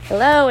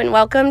Hello, and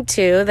welcome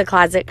to the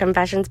Closet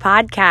Confessions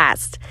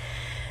podcast.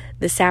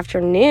 This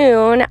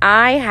afternoon,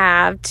 I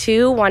have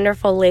two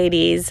wonderful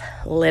ladies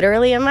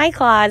literally in my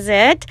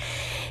closet,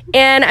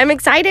 and I'm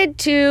excited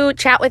to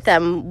chat with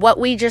them. What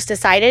we just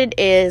decided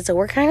is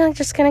we're kind of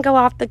just going to go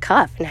off the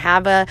cuff and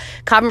have a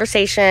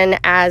conversation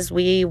as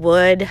we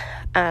would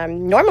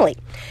normally.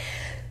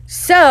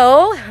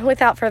 So,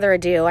 without further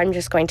ado, I'm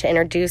just going to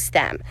introduce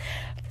them.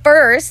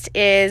 First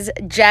is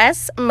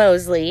Jess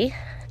Mosley,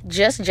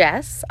 just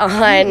Jess,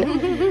 on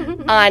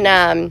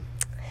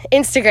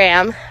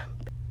Instagram.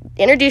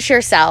 Introduce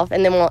yourself,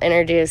 and then we'll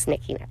introduce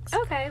Nikki next.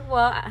 Okay,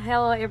 well,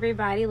 hello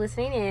everybody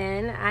listening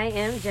in. I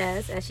am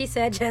Jess, as she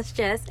said, Jess,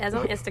 as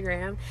on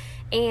Instagram.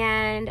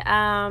 And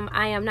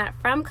I am not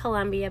from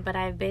Columbia, but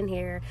I've been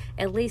here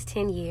at least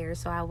 10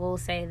 years, so I will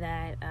say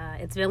that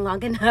it's been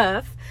long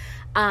enough.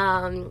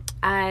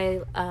 I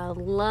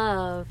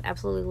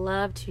absolutely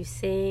love to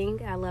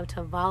sing. I love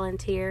to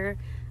volunteer,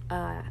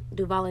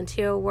 do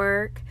volunteer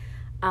work.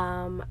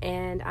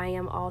 And I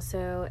am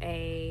also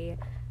a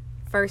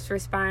first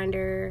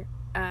responder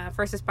or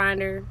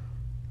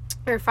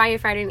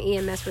firefighter and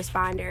EMS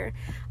responder.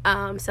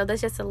 So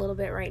that's just a little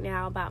bit right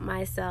now about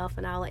myself,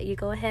 and I'll let you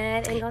go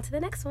ahead and go to the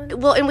next one.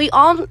 Well, and we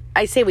all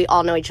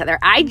know each other.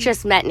 I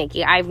just met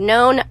Nikki. I've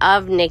known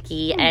of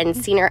Nikki and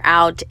seen her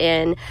out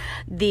in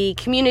the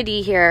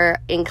community here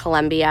in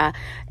Columbia,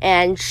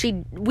 and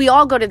we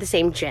all go to the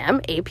same gym,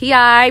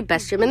 API,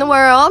 best gym in the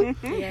world.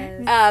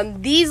 Yes.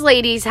 These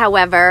ladies,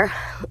 however,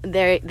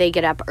 they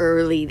get up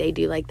early. They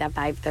do like that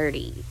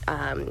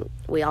 5:30.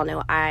 We all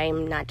know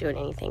I'm not doing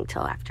anything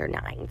till after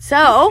 9.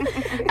 So,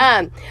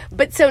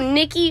 so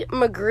Nikki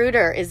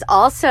McGruder is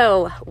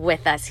also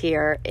with us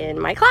here in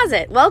my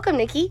closet. Welcome,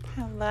 Nikki.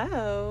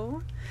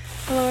 Hello.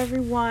 Hello,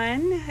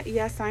 everyone.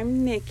 Yes,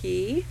 I'm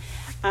Nikki.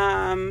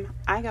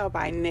 I go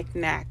by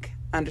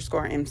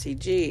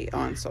knickknack_MCG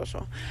on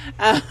social.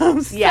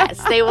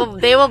 Yes, they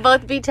will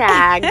both be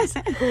tagged. Just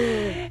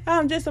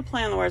a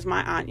play on the words.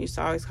 My aunt used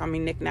to always call me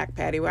Knick-Knack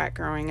Paddywhack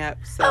growing up.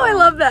 So I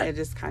love that. It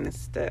just kind of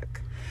stuck.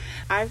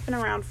 I've been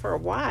around for a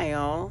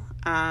while.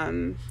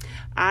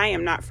 I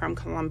am not from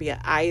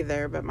Columbia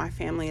either, but my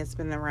family has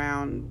been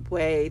around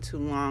way too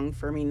long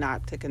for me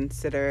not to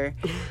consider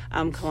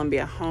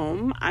Columbia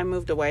home. I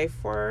moved away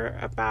for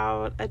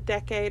about a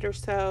decade or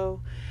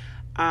so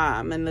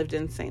and lived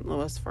in St.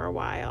 Louis for a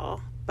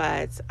while.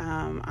 But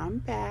I'm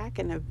back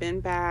and have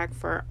been back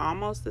for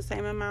almost the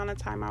same amount of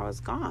time I was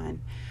gone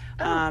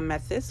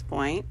at this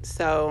point.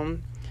 So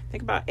I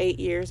think about 8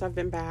 years I've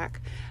been back.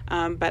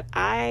 But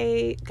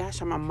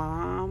I'm a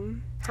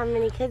mom. How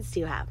many kids do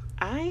you have?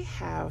 I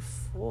have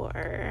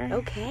 4.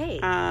 Okay.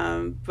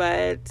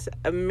 But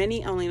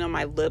many only know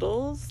my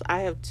littles.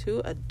 I have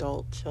 2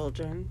 adult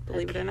children,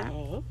 believe it or not.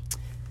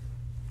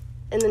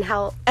 And then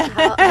how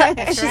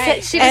she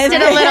just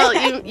did a little,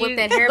 Whip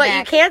that hair what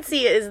back. you can't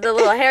see is the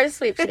little hair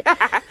sweep.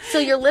 So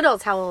your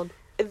littles, how old?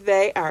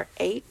 They are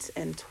 8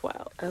 and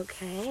 12.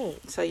 Okay.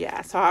 So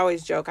yeah, so I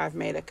always joke I've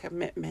made a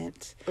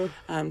commitment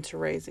to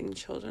raising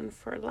children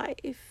for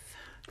life.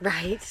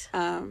 Right.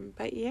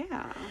 But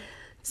yeah.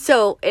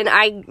 So, and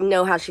I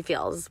know how she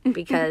feels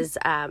because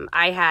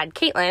I had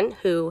Caitlin,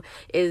 who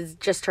is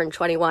just turned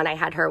 21. I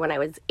had her when I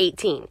was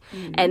 18.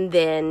 And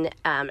then,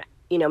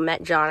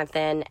 met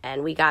Jonathan,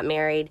 and we got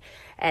married.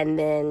 And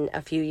then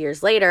a few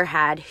years later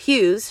had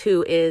Hughes,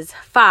 who is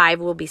 5,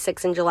 will be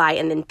 6 in July,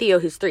 and then Theo,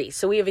 who's 3.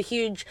 So we have a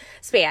huge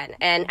span.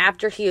 And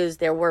after Hughes,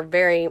 there were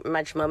very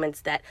much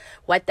moments that,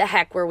 what the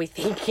heck were we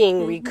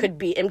thinking? We could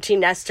be empty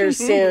nesters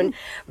soon.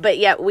 But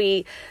yet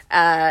we,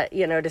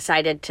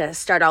 decided to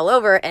start all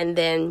over. And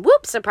then,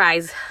 whoop,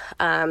 surprise,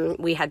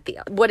 we had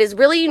Theo. What is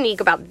really unique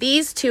about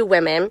these two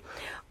women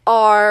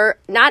are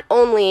not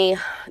only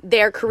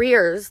their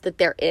careers that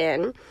they're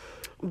in,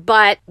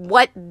 but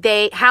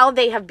how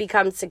they have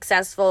become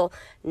successful,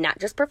 not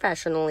just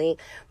professionally,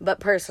 but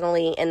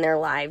personally in their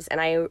lives.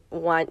 And I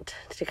want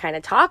to kind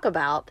of talk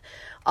about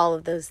all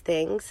of those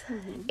things.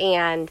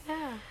 And,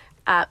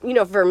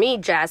 for me,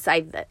 Jess,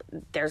 I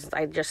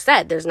just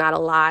said, there's not a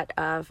lot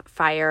of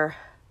fire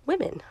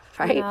women,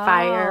 right? No,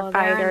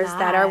 Firefighters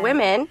that are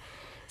women,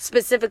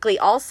 specifically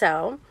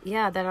also.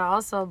 Yeah, that are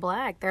also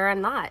Black. There are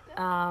not.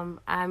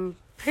 I'm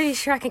pretty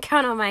sure I can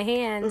count on my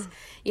hands,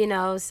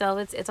 so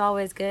it's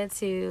always good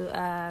to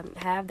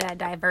have that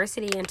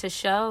diversity and to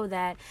show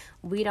that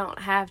we don't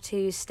have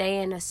to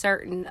stay in a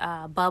certain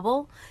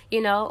bubble,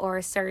 or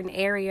a certain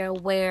area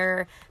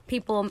where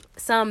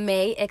some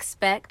may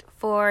expect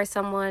for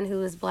someone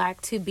who is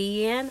Black to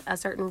be in a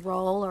certain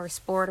role or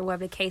sport or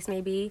whatever the case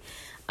may be.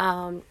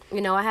 I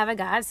have a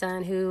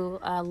godson who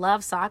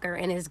loves soccer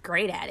and is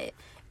great at it.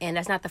 And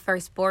that's not the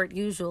first sport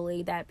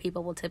usually that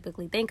people will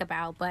typically think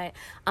about. But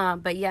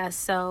yes,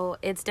 so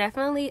it's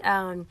definitely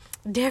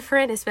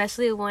different,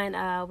 especially when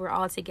we're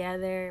all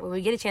together, when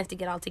we get a chance to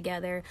get all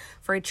together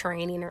for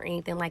training or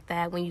anything like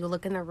that. When you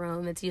look in the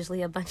room, it's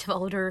usually a bunch of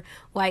older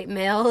white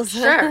males.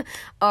 Sure.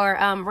 Or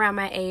around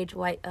my age,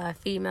 white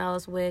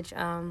females, which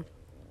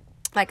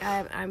Like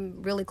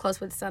I'm really close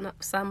with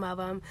some of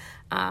them,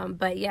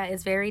 but yeah,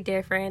 it's very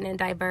different and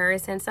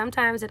diverse. And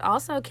sometimes it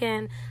also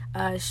can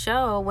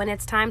show when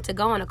it's time to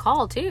go on a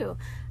call too.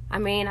 I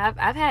mean, I've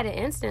had an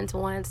instance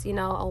once, you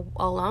know,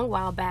 a long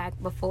while back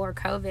before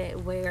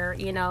COVID, where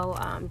you know,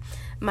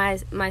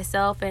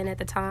 myself and at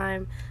the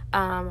time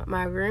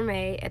my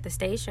roommate at the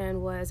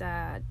station was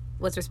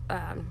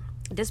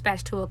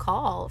dispatched to a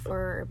call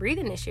for a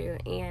breathing issue,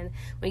 and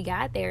we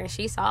got there and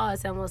she saw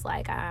us and was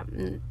like,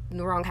 in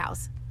the wrong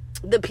house.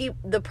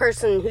 The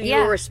person who you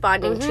were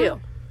responding to.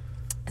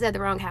 Is at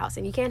the wrong house,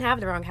 and you can't have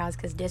the wrong house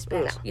because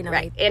dispatch, you know,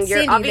 right? And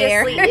you're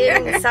obviously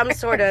in some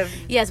sort of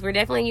yes, we're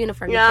definitely in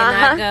uniform. You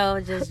cannot go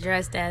just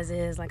dressed as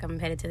is, like I'm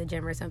headed to the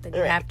gym or something.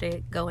 You have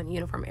to go in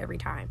uniform every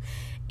time.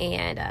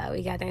 And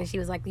we got there, and she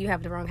was like, "You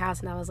have the wrong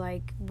house." And I was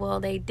like, "Well,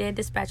 they did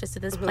dispatch us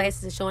to this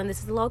place. It's showing this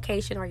is the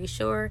location. Are you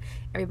sure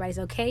everybody's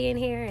okay in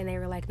here?" And they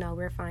were like, "No,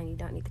 we're fine. You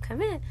don't need to come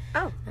in."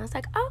 Oh, and I was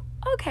like, "Oh,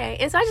 okay."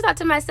 And so I just thought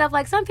to myself,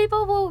 like, some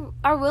people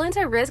are willing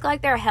to risk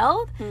like their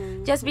health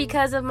just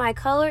because of my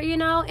color, you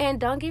know. And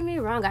don't get me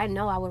wrong, I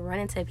know I would run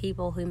into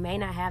people who may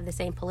not have the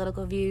same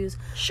political views,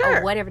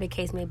 or whatever the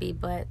case may be.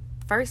 But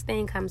first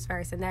thing comes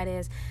first, and that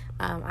is,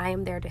 I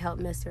am there to help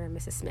Mr. and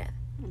Mrs. Smith.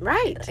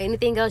 Right.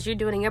 Anything else you're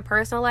doing in your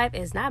personal life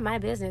is not my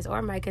business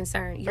or my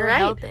concern. Your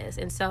health is.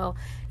 And so,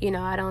 you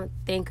know, I don't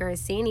think or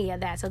see any of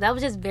that. So that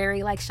was just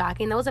very, like,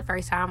 shocking. That was the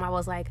first time I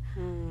was like,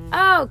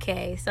 oh,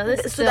 okay, so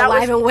this is still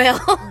alive and well.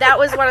 That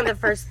was one of the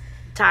first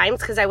times,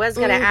 because I was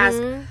going to ask,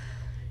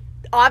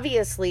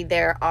 obviously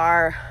there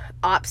are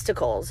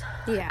obstacles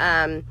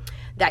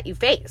that you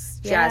face.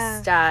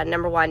 Just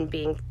number one,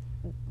 being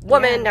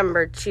woman,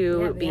 number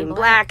two, being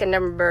black, and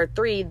number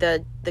three,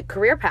 the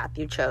career path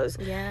you chose.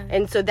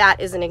 And so that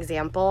is an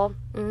example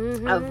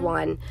of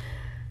one.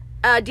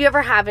 Do you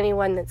ever have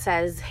anyone that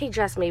says, "Hey,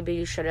 Jess, maybe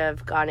you should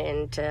have gone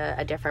into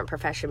a different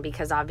profession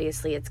because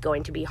obviously it's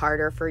going to be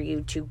harder for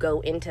you to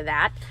go into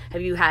that"?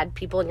 Have you had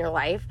people in your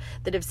life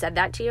that have said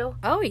that to you?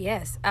 Oh,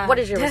 yes. What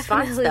is your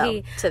response,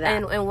 though, to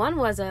that? And one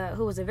was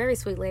who was a very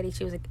sweet lady.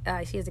 She was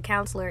she is a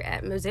counselor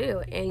at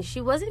Mizzou, and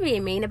she wasn't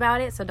being mean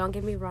about it, so don't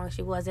get me wrong.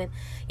 She wasn't,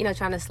 you know,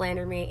 trying to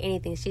slander me or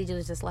anything. She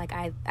was just like,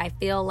 I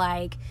feel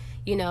like,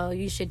 you know,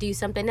 you should do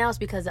something else,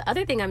 because the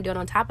other thing I'm doing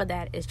on top of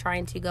that is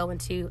trying to go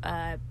into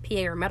PA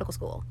or medical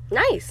school.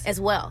 Nice. As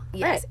well.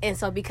 Yes. Right. And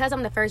so because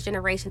I'm the first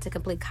generation to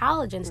complete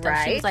college and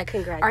stuff, she was like,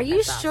 are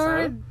you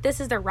sure this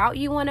is the route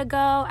you want to go?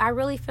 I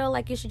really feel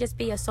like you should just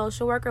be a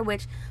social worker,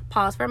 which,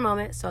 pause for a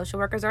moment, social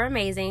workers are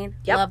amazing.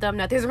 Love them.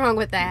 Nothing's wrong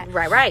with that.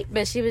 Right.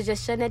 But she was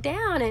just shutting it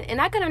down.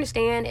 And I can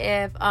understand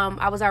if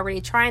I was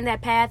already trying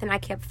that path and I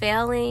kept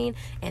failing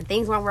and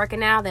things weren't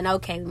working out, then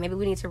okay, maybe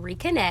we need to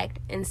reconnect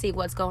and see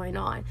what's going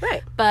on.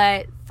 Right.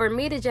 But for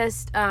me to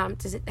just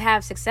to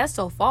have success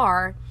so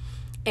far,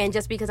 and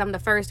just because I'm the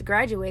first to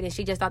graduate, and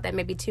she just thought that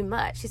may be too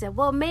much. She said,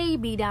 well,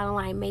 maybe down the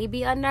line,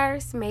 maybe a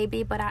nurse,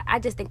 maybe, but I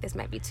just think this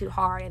might be too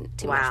hard and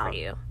too much for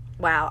you.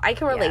 Wow, I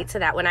can relate to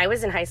that. When I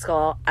was in high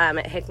school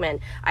at Hickman,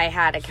 I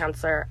had a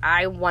counselor.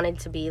 I wanted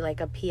to be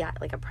like a PI,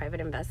 like a private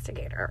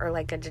investigator or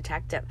like a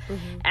detective.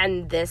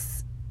 And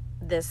this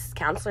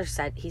counselor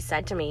said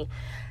to me,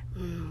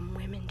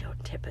 women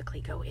don't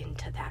typically go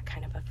into that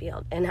kind of a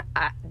field. And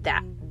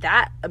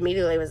that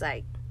immediately was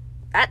like,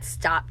 that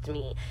stopped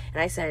me.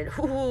 And I said,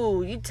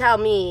 ooh, you tell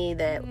me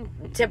that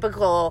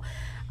typical.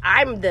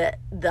 I'm the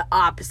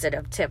opposite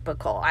of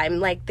typical. I'm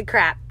like the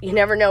crap. You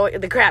never know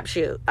the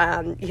crapshoot.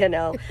 You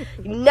know,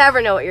 you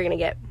never know what you're going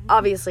to get.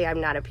 Obviously, I'm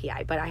not a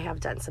PI, but I have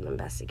done some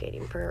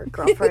investigating for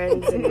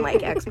girlfriends and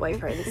like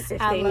ex-boyfriends if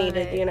they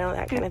needed, you know,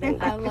 that kind of thing.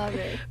 I love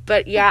it.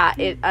 But yeah,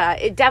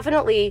 it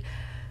definitely,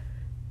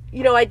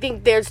 you know, I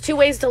think there's two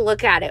ways to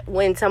look at it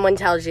when someone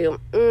tells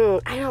you,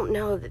 I don't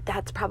know that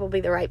that's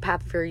probably the right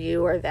path for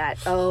you, or that,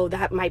 oh,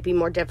 that might be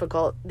more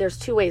difficult. There's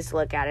two ways to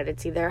look at it.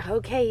 It's either,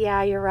 okay,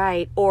 yeah, you're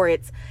right, or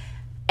it's,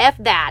 F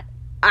that,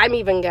 I'm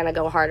even going to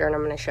go harder and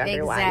I'm going to show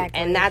everyone.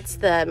 And that's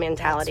the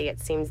mentality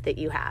it seems that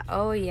you have.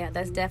 Oh, yeah,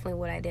 that's definitely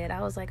what I did.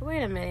 I was like,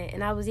 wait a minute.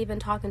 And I was even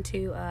talking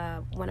to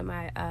one of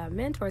my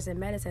mentors in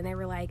medicine. They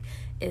were like,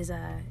 is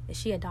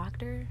she a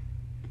doctor?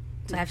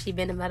 So have she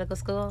been to medical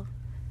school?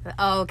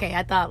 Oh, okay.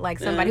 I thought like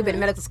somebody who'd been in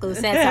medical school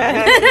said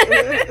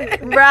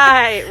something.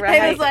 Right.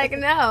 It was like,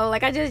 no.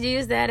 Like I just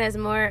used that as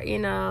more,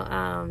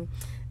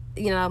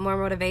 more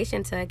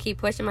motivation to keep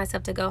pushing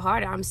myself to go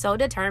harder. I'm so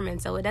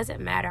determined, so it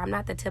doesn't matter. I'm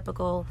not the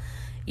typical,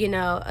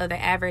 the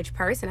average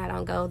person. I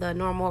don't go the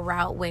normal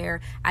route where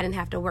I didn't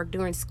have to work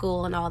during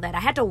school and all that. I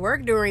had to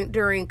work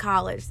during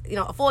college.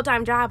 A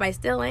full-time job, I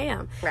still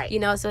am. Right.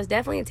 So it's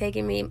definitely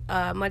taking me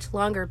a much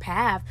longer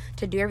path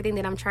to do everything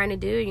that I'm trying to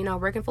do.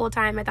 Working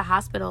full-time at the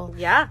hospital.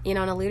 Yeah. In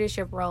a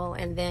leadership role.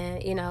 And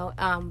then,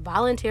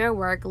 volunteer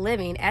work,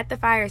 living at the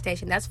fire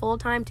station. That's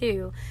full-time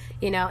too.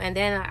 And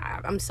then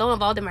I'm so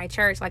involved in my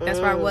church. Like, that's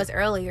where I was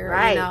earlier.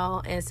 Right.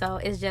 And so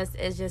it's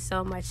just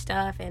so much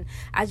stuff. And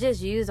I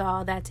just use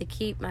all that to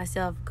keep keep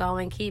myself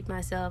going, keep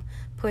myself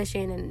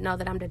pushing, and know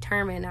that I'm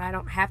determined. I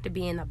don't have to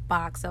be in the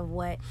box of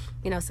what,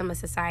 some of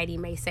society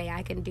may say.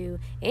 I can do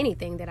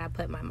anything that I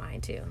put my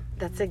mind to.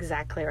 That's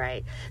exactly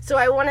right. So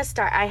I want to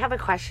start. I have a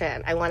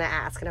question I want to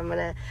ask, and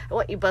I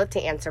want you both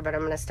to answer, but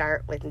I'm going to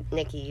start with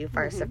Nikki, you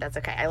first, if that's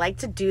okay. I like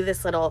to do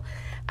this little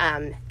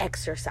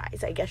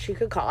exercise, I guess you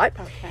could call it.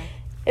 Okay.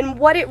 And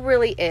what it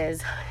really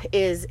is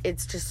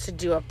it's just to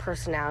do a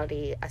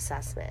personality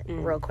assessment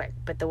real quick.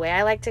 But the way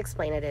I like to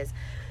explain it is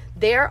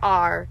there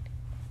are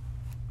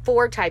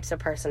 4 types of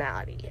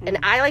personality. And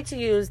I like to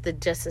use the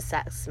DISC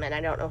assessment.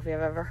 I don't know if you've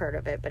ever heard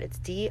of it, but it's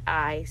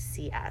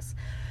DICS.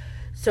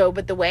 So,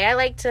 but the way I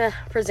like to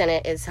present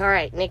it is, all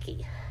right,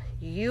 Nikki,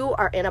 you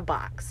are in a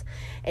box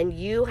and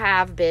you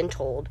have been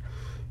told,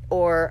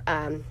 or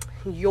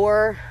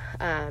your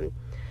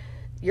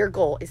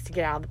goal is to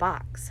get out of the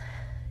box.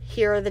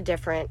 Here are the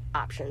different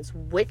options.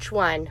 Which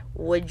one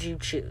would you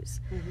choose?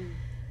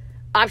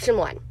 Option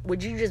 1,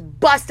 would you just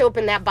bust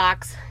open that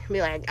box and be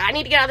like, I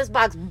need to get out of this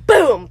box,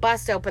 boom,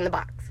 bust open the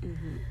box.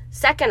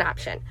 Second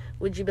option,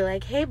 would you be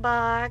like, hey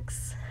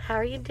box, how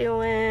are you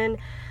doing?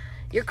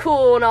 You're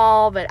cool and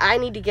all, but I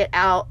need to get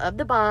out of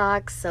the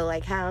box, so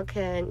like how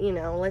can,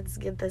 let's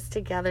get this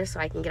together so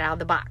I can get out of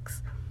the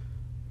box.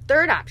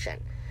 Third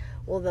option,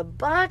 well, the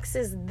box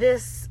is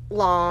this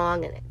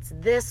long and it's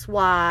this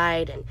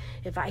wide, and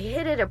if I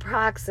hit it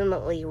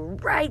approximately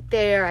right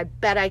there, I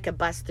bet I could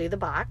bust through the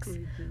box.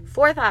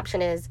 Fourth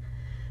option is,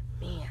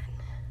 man,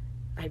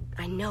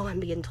 I know I'm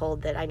being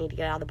told that I need to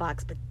get out of the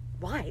box, but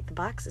why? The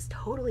box is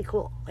totally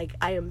cool. Like,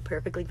 I am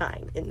perfectly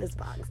fine in this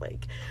box.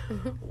 Like,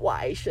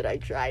 why should I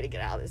try to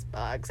get out of this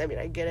box? I mean,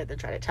 I get it, they're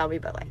trying to tell me,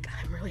 but like,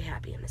 I'm really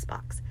happy in this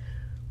box.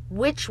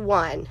 Which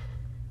one?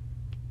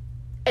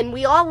 And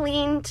we all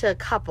lean to a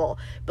couple,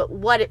 but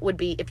what it would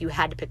be if you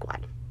had to pick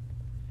one?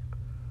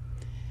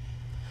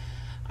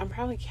 I'm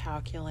probably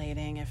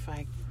calculating if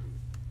I...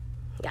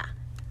 Yeah.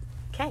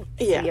 Okay.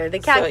 Yeah. So you're the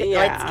calculator.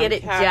 Let's get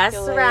it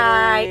just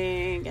right.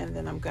 And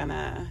then I'm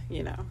gonna,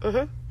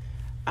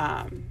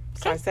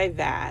 So I say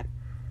that.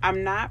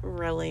 I'm not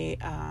really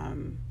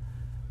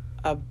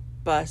a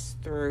bust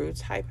through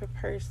type of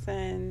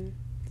person,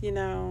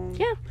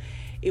 Yeah.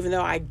 Even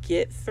though I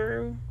get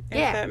through, if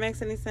that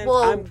makes any sense.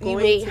 Well, you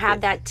may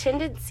have that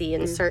tendency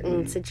in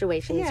certain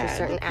situations or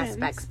certain depends.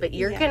 aspects, but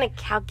you're going to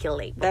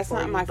calculate before That's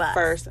not you my bust.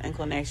 first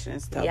inclination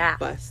is to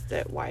bust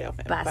it wide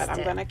open. Bust but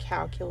I'm it. going to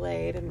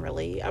calculate and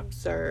really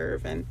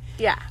observe and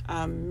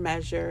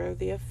measure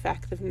the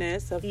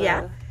effectiveness of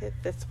hit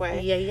this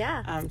way.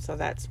 Yeah. So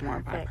that's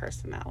more my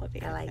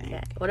personality. I like think.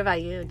 it. What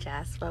about you,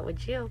 Jess? What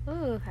would you?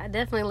 Ooh, I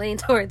definitely lean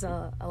towards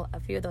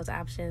a few of those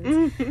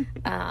options.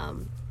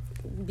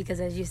 Because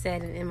as you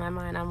said, in my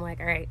mind, I'm like,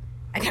 all right,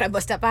 I gotta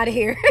bust up out of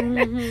here.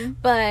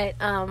 But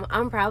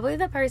I'm probably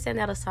the person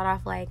that'll start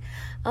off like,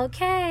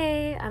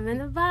 okay, I'm in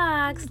the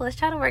box. Let's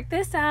try to work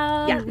this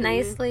out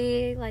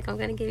nicely. Like, I'm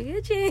gonna give you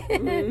a chance.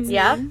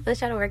 Let's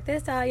try to work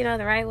this out,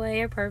 the right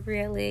way,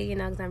 appropriately,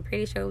 because I'm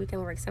pretty sure we can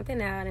work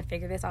something out and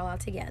figure this all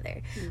out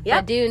together. I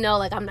do know,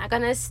 like, I'm not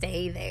gonna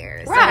stay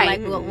there. So,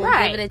 like, we'll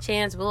give it a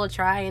chance. We'll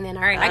try, and then,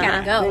 all right, I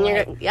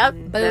gotta go.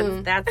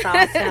 Boom. That's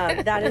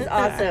awesome. That is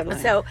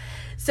awesome.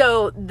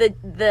 So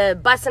the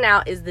busting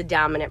out is the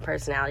dominant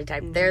personality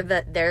type.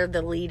 They're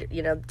the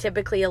leader,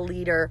 typically a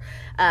leader.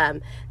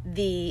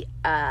 The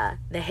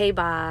hey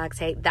box,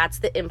 hey, that's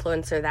the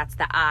influencer, that's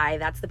the I,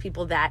 that's the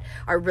people that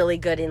are really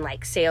good in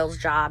like sales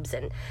jobs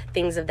and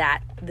things of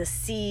that. The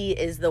C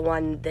is the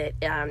one that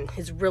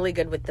is really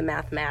good with the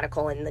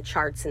mathematical and the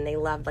charts, and they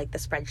love like the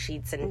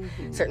spreadsheets and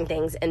certain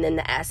things. And then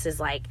the S is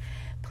like,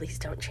 please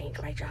don't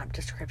change my job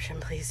description.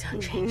 Please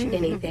don't change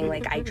anything.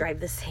 Like, I drive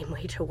the same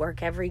way to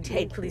work every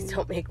day. Please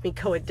don't make me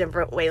go a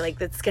different way. Like,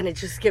 that's going to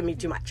just give me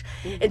too much.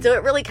 And so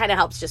it really kind of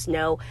helps just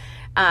know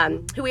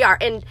who we are.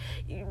 And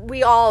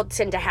we all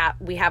tend to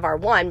we have our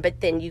one,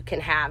 but then you can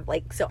have,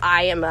 like, so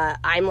I'm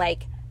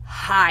like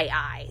high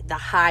I, the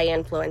high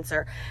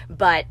influencer.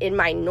 But in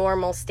my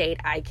normal state,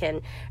 I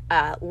can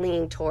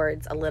lean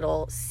towards a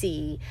little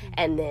C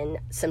and then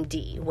some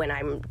D when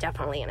I'm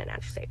definitely in a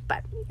natural state.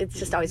 But it's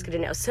just always good to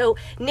know. So,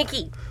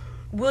 Nikki,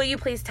 will you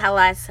please tell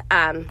us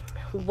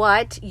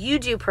what you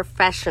do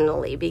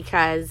professionally?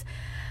 Because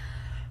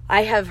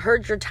I have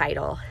heard your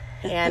title,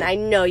 and I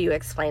know you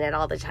explain it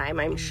all the time,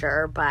 I'm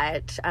sure.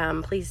 But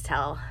please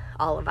tell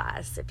all of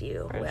us, if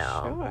you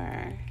will.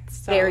 Sure. It's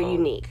very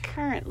unique.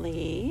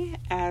 Currently,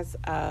 as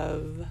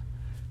of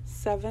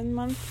 7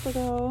 months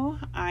ago,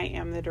 I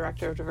am the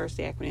Director of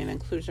Diversity, Equity, and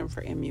Inclusion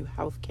for MU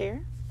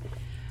Healthcare.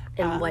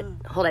 And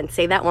hold on,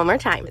 say that one more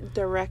time.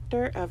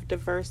 Director of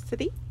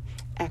Diversity,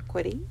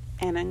 Equity,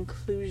 and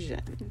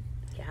Inclusion.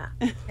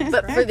 Yeah.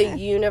 But for the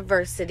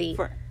university.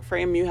 For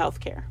MU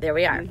Healthcare. There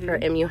we are, for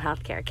MU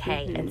Healthcare.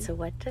 Okay. And so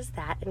what does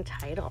that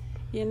entitle?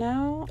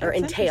 Or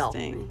entail.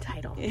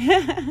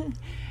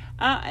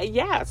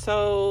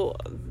 So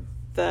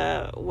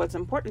what's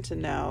important to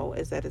know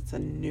is that it's a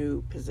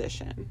new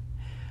position.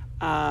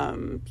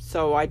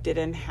 So I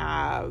didn't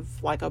have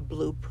like a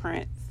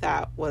blueprint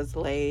that was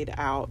laid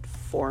out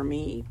for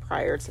me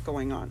prior to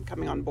coming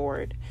on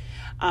board,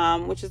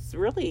 which is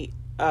really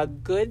a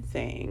good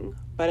thing,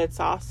 but it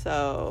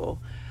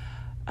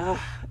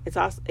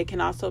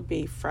can also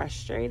be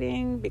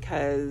frustrating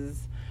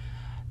because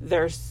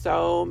there's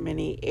so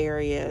many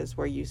areas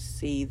where you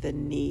see the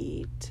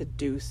need to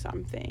do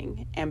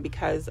something, and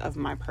because of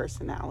my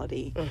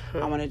personality,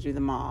 I want to do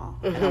them all,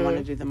 and I want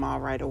to do them all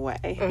right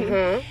away.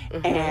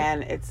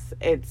 And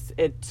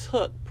it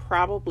took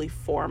probably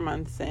 4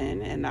 months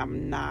in, and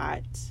I'm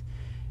not,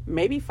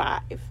 maybe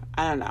 5,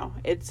 I don't know.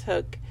 It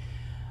took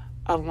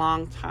a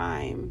long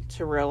time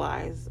to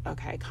realize,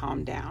 okay,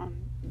 calm down.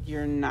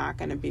 You're not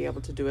going to be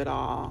able to do it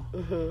all,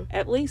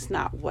 at least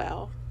not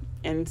well.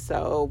 And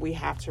so we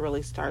have to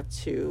really start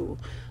to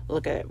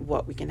look at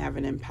what we can have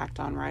an impact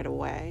on right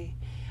away,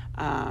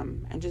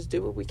 and just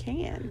do what we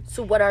can.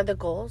 So what are the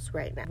goals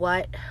right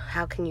now?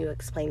 How can you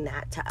explain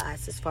that to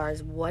us as far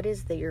as what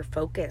is your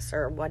focus,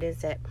 or what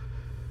is it?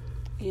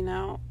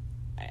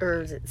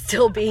 Or is it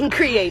still being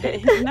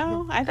created?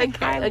 No, I think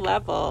high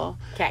level.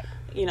 Okay.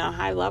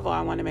 High level,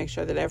 I want to make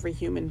sure that every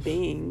human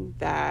being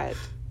that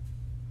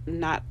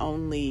not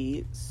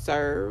only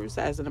serves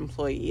as an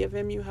employee of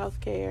MU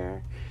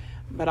Healthcare,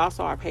 but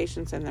also our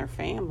patients and their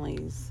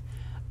families,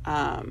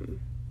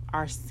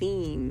 are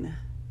seen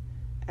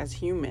as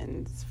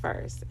humans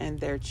first, and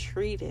they're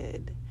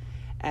treated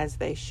as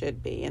they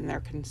should be, and their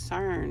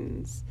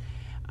concerns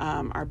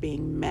are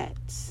being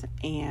met,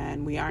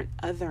 and we aren't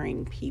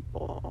othering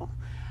people.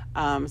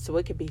 So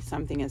it could be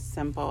something as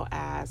simple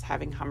as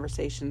having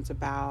conversations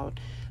about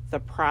the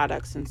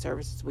products and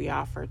services we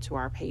offer to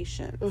our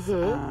patients.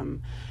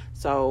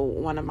 So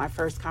one of my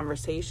first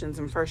conversations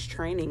and first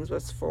trainings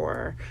was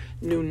for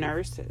new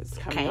nurses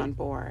coming on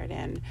board,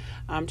 and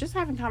just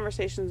having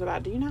conversations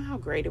about, do you know how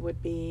great it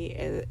would be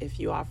if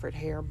you offered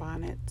hair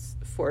bonnets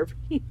for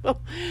people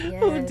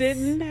who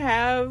didn't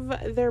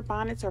have their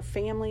bonnets or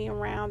family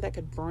around that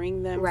could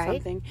bring them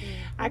something?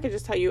 I could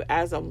just tell you,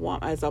 as a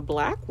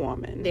Black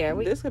woman,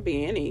 this could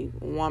be any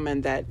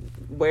woman that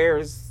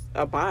wears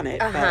a bonnet,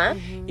 but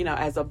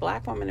as a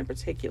Black woman in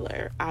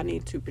particular, I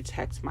need to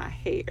protect my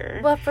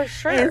hair. Well, for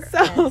sure. And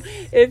so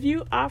if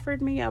you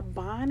offered me a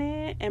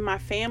bonnet and my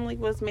family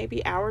was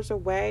maybe hours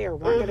away or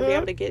weren't going to be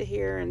able to get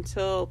here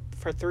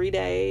for 3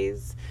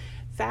 days,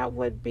 that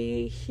would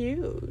be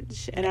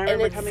huge. And I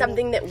remember it's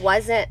something that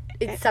wasn't.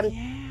 It's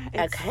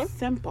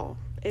simple.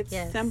 It's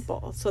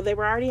simple. So they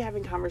were already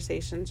having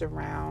conversations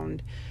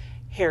around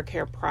hair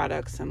care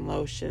products and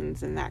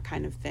lotions and that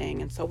kind of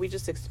thing. And so we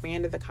just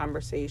expanded the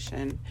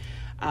conversation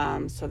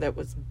so that it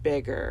was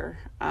bigger,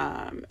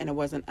 and it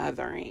wasn't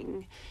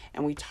othering.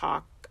 And we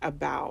talk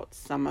about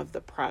some of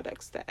the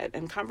products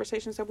and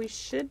conversations that we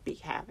should be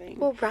having.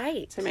 Well,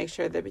 right. To make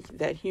sure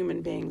that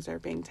human beings are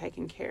being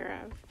taken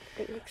care of.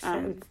 It makes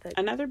sense.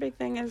 Another big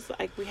thing is,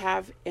 like, we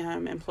have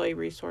employee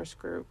resource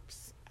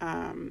groups.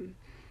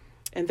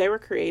 And they were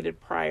created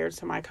prior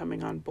to my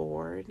coming on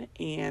board.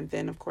 And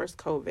then, of course,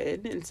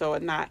 COVID. And so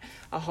not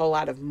a whole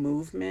lot of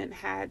movement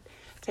had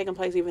taken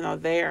place, even though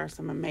there are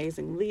some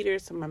amazing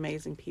leaders, some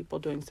amazing people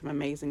doing some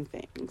amazing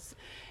things.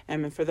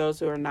 And for those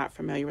who are not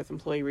familiar with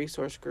employee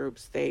resource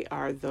groups, they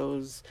are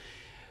those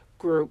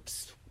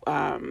groups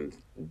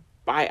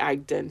by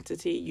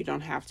identity. You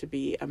don't have to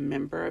be a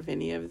member of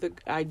any of the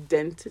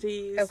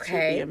identities to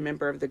be a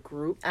member of the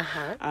group,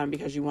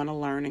 because you want to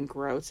learn and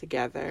grow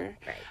together.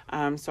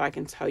 Right. So I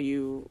can tell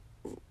you,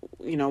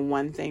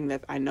 one thing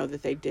that I know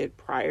that they did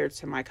prior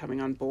to my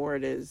coming on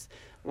board is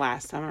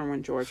last summer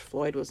when George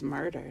Floyd was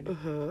murdered.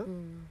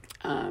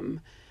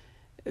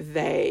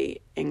 They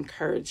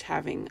encourage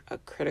having a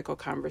critical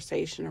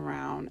conversation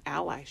around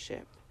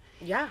allyship.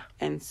 Yeah.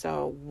 And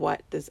so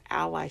what does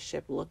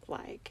allyship look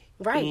like?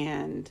 Right.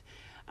 And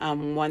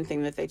one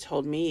thing that they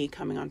told me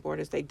coming on board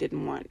is they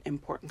didn't want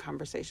important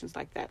conversations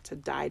like that to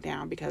die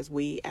down, because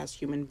we as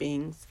human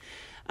beings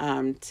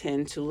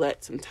tend to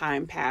let some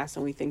time pass,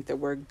 and we think that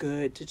we're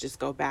good to just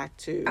go back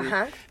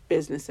to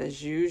business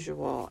as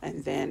usual,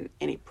 and then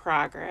any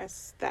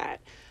progress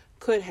that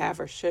could have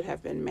or should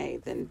have been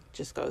made then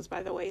just goes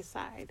by the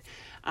wayside.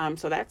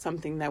 So that's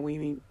something that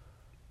we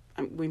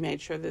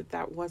made sure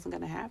that wasn't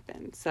going to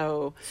happen.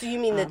 So you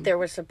mean that there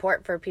was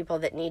support for people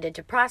that needed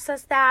to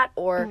process that,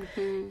 or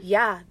and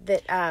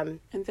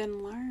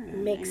then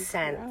learn, makes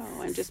sense.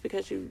 Grow. And just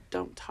because you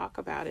don't talk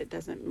about it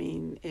doesn't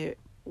mean it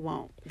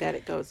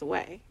goes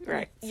away.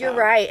 Right. You're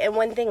right. And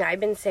one thing I've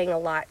been saying a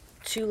lot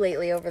too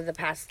lately over the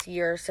past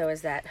year or so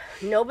is that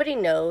nobody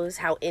knows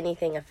how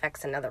anything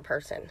affects another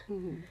person.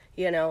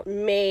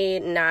 May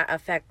not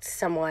affect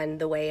someone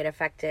the way it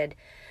affected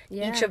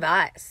each of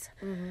us.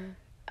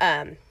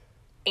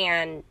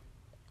 And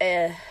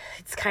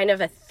it's kind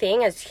of a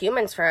thing as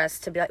humans for us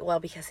to be like, well,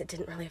 because it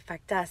didn't really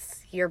affect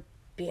us, you're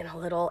being a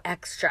little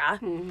extra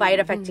by it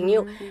affecting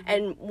you.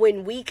 And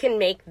when we can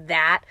make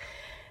that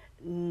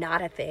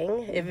not a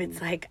thing, if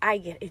it's like, I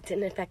get it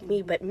didn't affect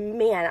me, but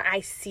man,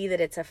 I see that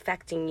it's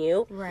affecting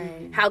you.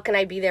 Right. How can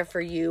I be there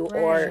for you?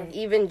 Right. Or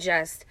even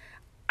just,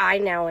 I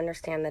now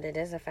understand that it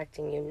is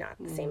affecting you, not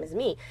the same as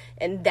me.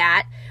 And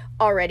that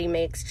already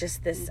makes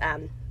just this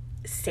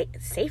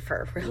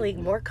safer, really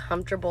more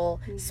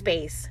comfortable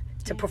space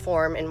to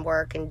perform and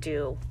work and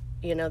do,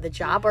 the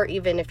job, or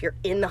even if you're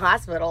in the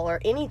hospital or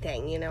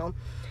anything,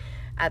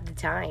 at the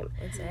time.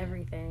 It's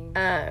everything.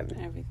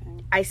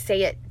 Everything. I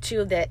say it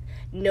too, that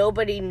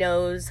nobody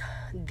knows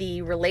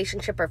the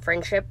relationship or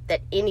friendship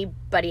that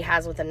anybody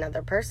has with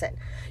another person.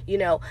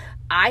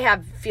 I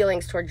have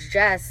feelings towards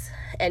Jess,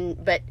 and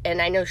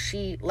I know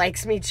she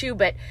likes me too,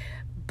 but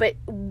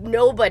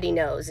nobody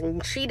knows,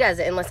 and she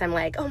doesn't unless I'm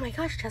like, oh my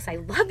gosh, Jess, I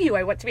love you,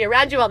 I want to be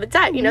around you all the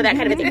time, that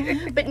kind of a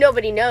thing. But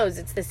nobody knows.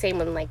 It's the same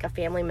when like a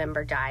family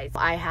member dies.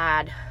 I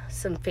had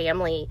some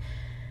family,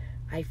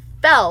 I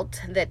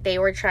felt that they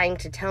were trying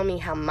to tell me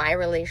how my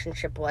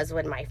relationship was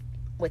with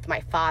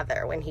my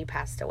father when he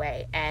passed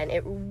away, and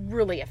it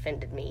really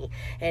offended me,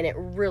 and it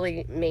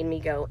really made me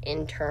go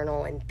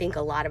internal and think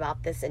a lot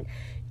about this. And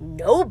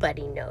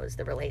nobody knows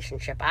the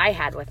relationship I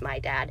had with my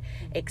dad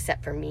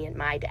except for me and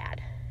my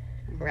dad,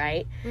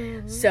 right?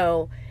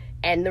 So,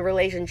 and the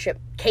relationship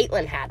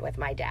Caitlin had with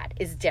my dad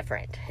is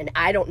different, and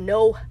I don't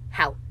know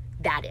how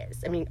that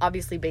is. I mean,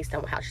 obviously based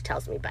on how she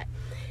tells me, but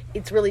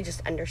it's really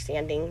just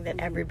understanding that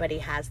everybody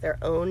has their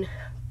own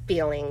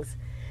feelings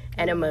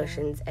and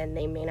emotions, and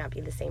they may not be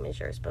the same as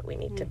yours, but we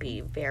need to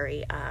be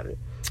very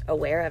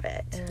aware of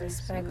it. And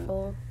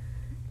respectful.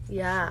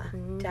 Yeah,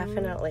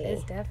 definitely.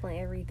 It's definitely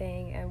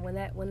everything. And when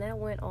that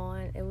went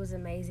on, it was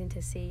amazing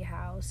to see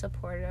how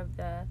supportive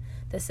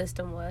the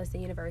system was, the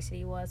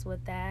university was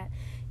with that.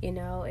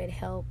 It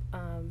helped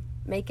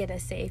make it a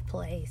safe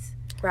place.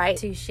 Right.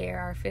 To share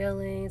our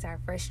feelings, our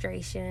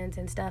frustrations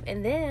and stuff.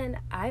 And then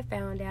I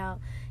found out,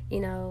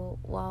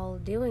 while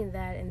doing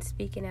that and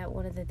speaking at,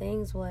 one of the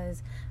things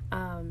was,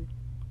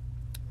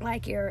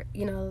 like your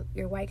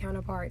white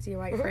counterparts, your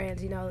white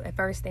friends, at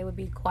first they would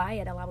be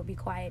quiet. A lot would be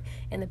quiet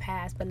in the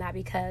past, but not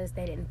because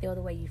they didn't feel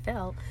the way you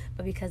felt,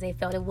 but because they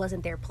felt it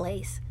wasn't their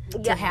place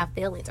to have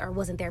feelings, or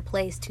wasn't their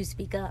place to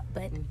speak up.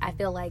 But I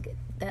feel like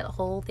that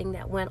whole thing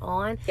that went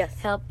on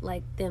helped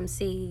like them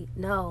see,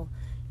 no,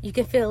 you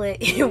can feel it.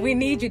 We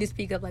need you to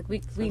speak up. Like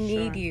we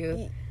need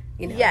you.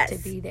 To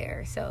be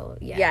there. So,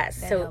 that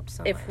helps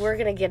so if much. We're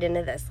going to get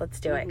into this, let's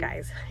do it,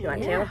 guys. You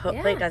want to?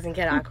 Hopefully it doesn't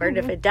get awkward.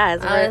 If it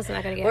does, it's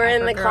not gonna get we're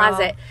in the awkward,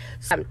 closet.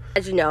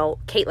 As you know,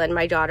 Caitlin,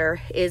 my daughter,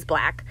 is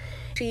Black.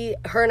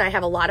 Her and I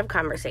have a lot of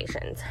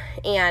conversations.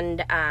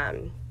 And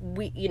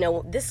we,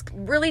 this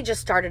really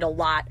just started a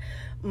lot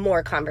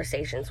more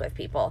conversations with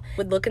people.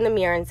 Would look in the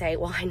mirror and say,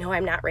 well, I know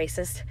I'm not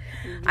racist.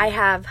 I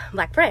have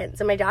Black friends,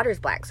 and my daughter's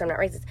Black, so I'm not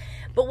racist.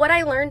 But what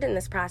I learned in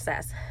this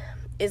process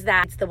is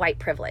that it's the white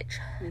privilege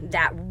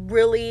that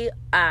really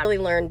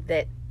learned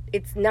that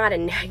it's not a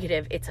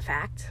negative, it's a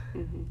fact.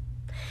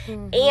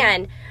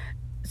 And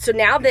so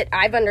now that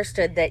I've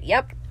understood that,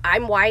 yep,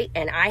 I'm white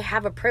and I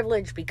have a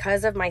privilege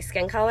because of my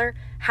skin color,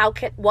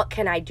 what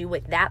can I do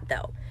with that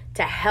though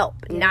to help?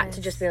 Not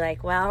to just be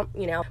like, well,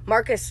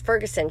 Marcus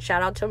Ferguson,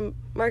 shout out to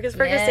Marcus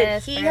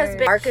Ferguson.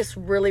 Marcus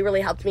really,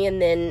 really helped me.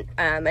 And then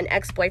an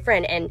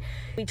ex-boyfriend, and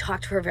we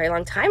talked for a very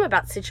long time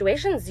about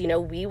situations,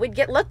 we would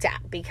get looked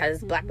at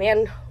because Black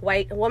man,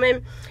 white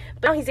woman.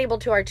 But now he's able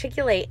to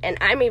articulate, and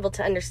I'm able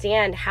to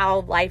understand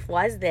how life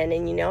was then,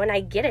 and and I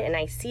get it and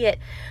I see it.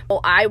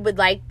 Well, I would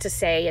like to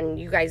say, and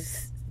you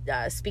guys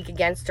speak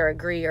against or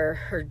agree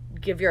or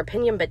give your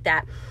opinion, but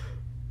that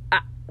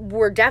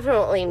we're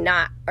definitely in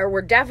not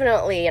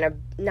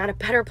a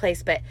better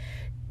place, but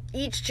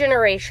each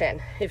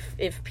generation,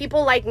 if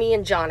people like me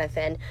and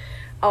Jonathan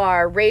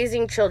are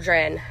raising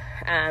children,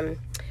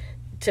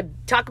 to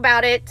talk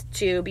about it,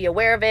 to be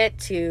aware of it,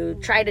 to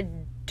try to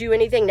do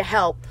anything to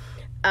help,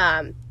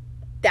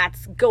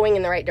 that's going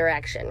in the right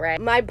direction,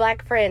 right? My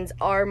Black friends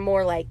are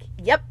more like,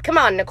 yep, come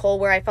on, Nicole,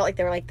 where I felt like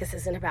they were like, this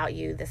isn't about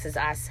you, this is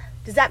us.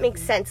 Does that make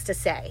sense to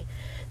say?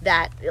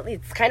 That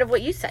it's kind of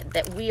what you said,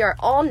 that we are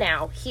all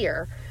now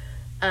here,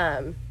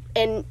 and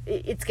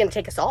it's going to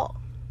take us all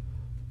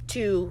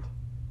to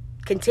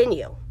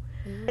continue.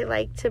 I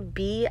like to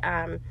be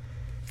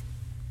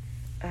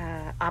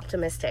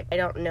optimistic. I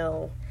don't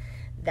know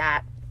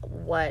that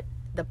what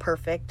the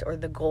perfect or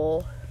the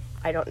goal,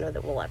 I don't know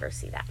that we'll ever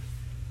see that.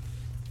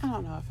 I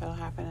don't know if it'll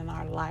happen in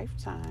our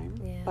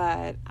lifetime,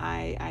 but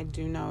I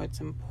do know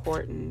it's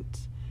important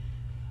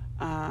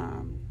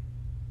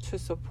to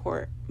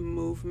support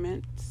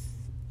movements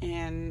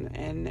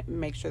and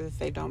make sure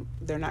that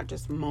they're not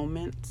just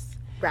moments,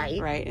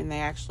 right, and they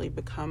actually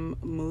become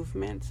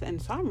movements.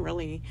 And so I'm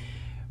really,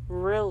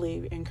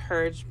 really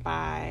encouraged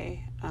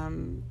by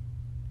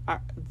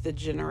the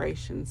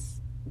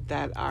generations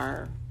that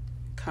are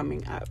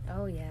coming up.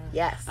 Oh yeah,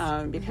 yes,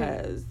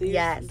 because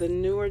the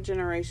newer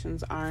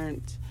generations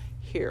aren't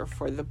here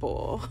for the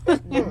bull.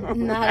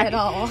 Not at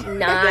all.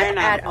 Not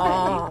at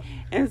all.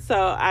 And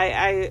so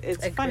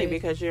it's funny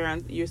because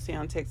you see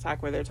on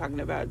TikTok where they're talking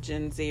about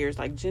Gen Zers,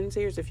 like Gen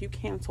Zers, if you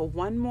cancel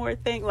one more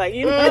thing, like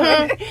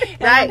and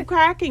I'm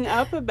cracking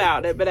up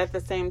about it, but at the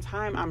same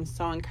time I'm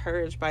so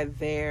encouraged by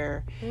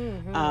their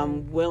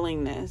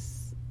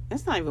willingness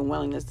it's not even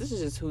willingness. This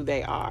is just who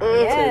they are.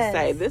 Yes. To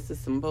say, this is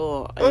some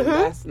bull. And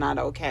that's not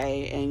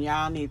okay. And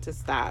y'all need to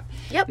stop.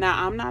 Yep.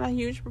 Now, I'm not a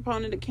huge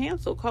proponent of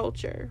cancel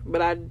culture.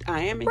 But I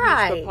am a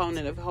Right. huge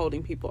proponent of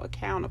holding people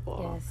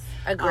accountable. Yes.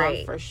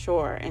 Agree. For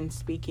sure. And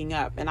speaking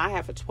up. And I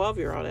have a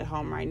 12-year-old at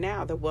home right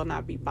now that will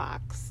not be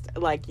boxed.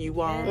 Like, you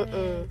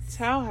won't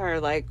tell her,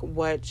 like,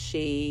 what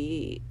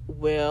she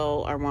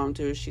will or won't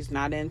do. She's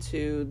not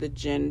into the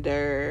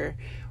gender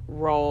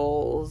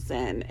roles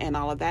and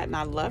all of that, and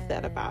I love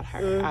that about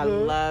her. I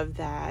love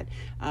that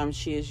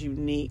she is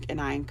unique, and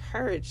I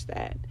encourage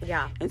that.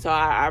 Yeah. And so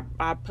I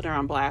put her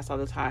on blast all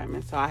the time,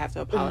 and so I have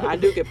to apologize. I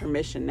do get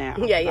permission now.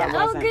 Yeah. I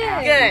wasn't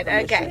asking Good.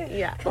 permission Okay.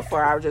 Yeah.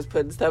 before I was just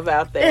putting stuff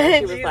out there.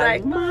 She was She's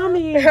like, like,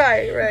 "Mommy."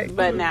 Right.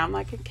 But now I'm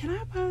like, "Can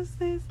I post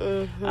this?"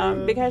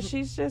 Because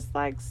she's just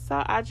like,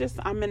 so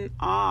I'm in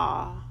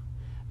awe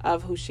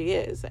of who she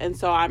is. And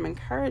so I'm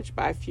encouraged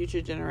by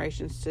future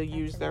generations to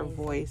use their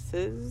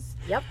voices.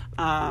 Yep.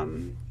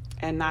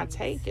 And not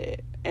take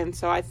it. And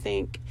so I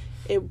think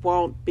it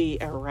won't be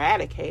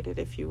eradicated,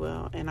 if you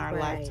will, in our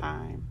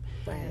lifetime.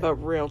 Right. But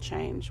real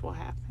change will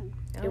happen.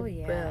 Oh, It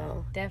yeah.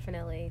 will.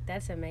 Definitely.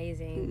 That's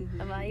amazing.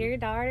 About your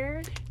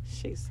daughter?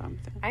 She's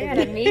something. I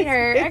gotta meet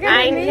her. I I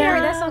gotta meet her.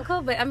 know. That's so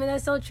cool. But I mean,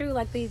 that's so true.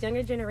 Like these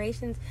younger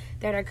generations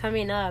that are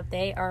coming up,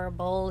 they are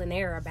bold and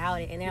they're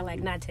about it, and they're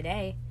like, "Not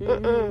today,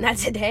 not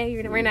today.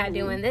 We're not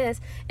doing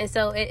this." And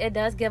so it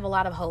does give a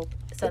lot of hope.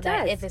 So It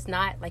that does. if it's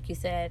not like you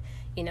said,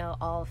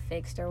 all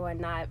fixed or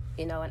whatnot,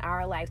 in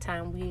our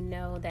lifetime, we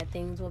know that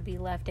things will be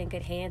left in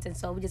good hands. And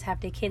so we just have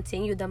to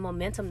continue the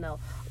momentum, though.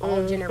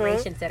 All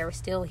generations that are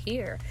still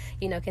here,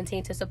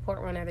 continue to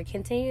support one another,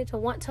 continue to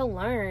want to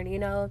learn,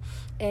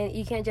 and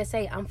you can't just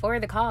say, I'm for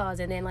the cause,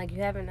 and then, like,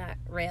 you haven't not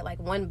read, like,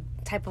 one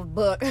type of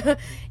book,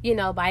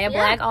 by a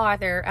black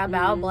author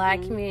about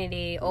black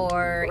community,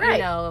 or,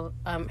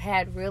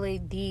 had really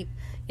deep,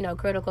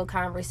 critical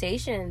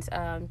conversations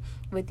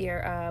with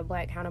your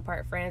black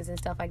counterpart friends and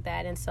stuff like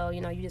that. And so,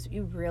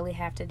 you really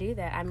have to do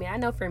that. I mean, I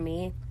know for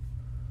me,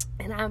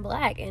 and I'm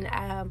black,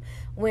 and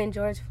when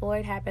George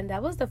Floyd happened,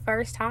 that was the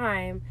first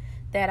time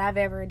that I've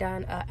ever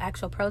done an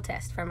actual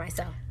protest for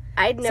myself.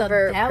 I'd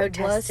never that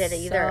protested was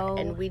either, so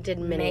and we did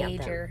many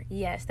major. of them.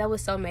 Yes, that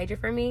was so major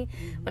for me.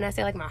 When I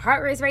say, like, my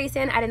heart was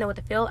racing, I didn't know what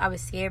to feel. I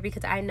was scared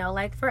because I know,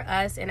 like, for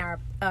us and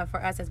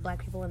for us as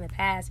black people in the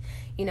past,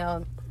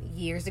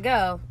 years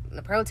ago,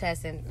 the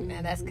protesting,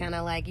 that's kind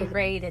of like you're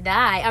ready to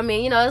die. I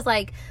mean, it's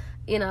like,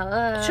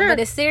 Sure. but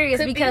it's serious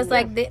Could because, be,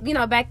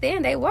 like, back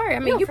then they were. I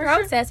mean, No, you for sure.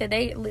 protested.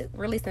 They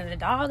releasing the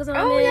dogs on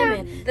Oh, them yeah.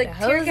 and The the tear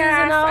hoses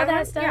gas, and all uh-huh,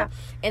 that stuff. yeah.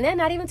 And then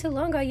not even too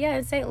long ago,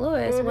 in St.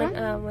 Louis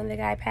when the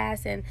guy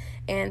passed, and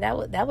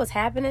that was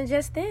happening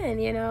just then,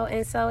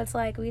 And so it's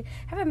like we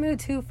haven't moved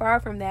too far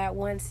from that.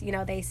 Once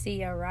they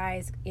see a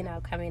rise,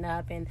 coming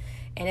up, and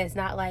it's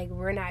not like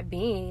we're not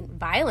being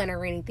violent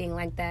or anything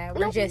like that.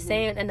 We're just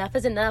saying enough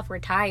is enough. We're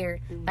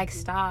tired. Like,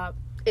 stop.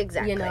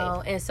 Exactly.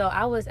 And so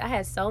I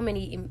had so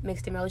many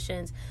mixed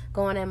emotions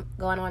going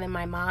on in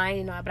my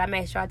mind, but I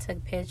made sure I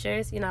took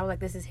pictures, I was like,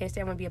 this is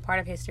history, I'm going to be a part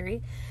of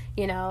history,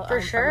 For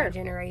sure. for my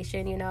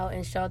generation,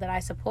 and show that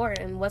I support,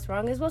 and what's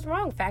wrong is what's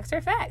wrong, facts are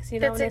facts,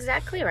 That's and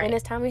exactly right. and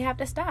it's time we have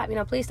to stop,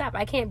 please stop.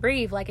 I can't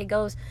breathe. Like, it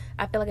goes,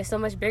 I feel like it's so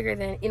much bigger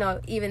than,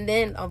 even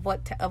then of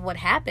what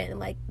happened,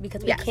 like,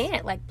 because we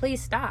can't, like,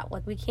 please stop,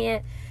 like, we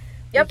can't.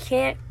 Yep. We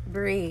can't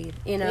breathe,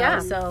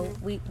 so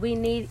we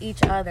need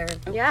each other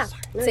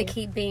to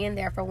keep being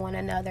there for one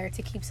another,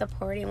 to keep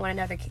supporting one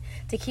another,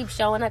 to keep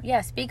showing up. Yeah,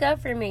 speak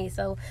up for me.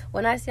 So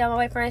when I see all my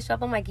white friends show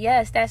up, I'm like,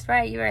 yes, that's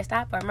right, you better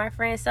stop, or my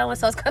friend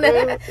so-and-so's going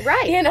to,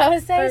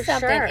 say For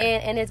something. sure.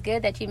 And it's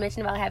good that you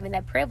mentioned about having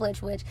that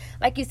privilege, which,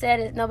 like you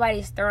said,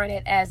 nobody's throwing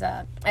it as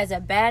a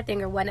bad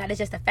thing or whatnot. It's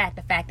just a fact.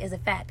 The fact is a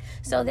fact.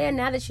 So then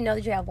now that you know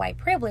that you have white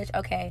privilege,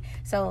 okay,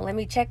 so let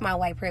me check my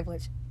white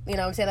privilege. You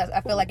know what I'm saying?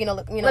 I feel like,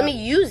 let me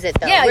use it,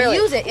 though. Yeah, really,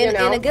 use it in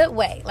a good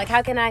way. Like,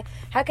 how can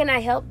I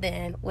help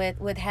then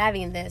with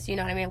having this? You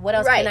know what I mean? What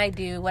else can I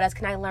do? What else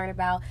can I learn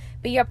about?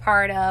 Be a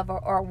part of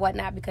or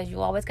whatnot? Because you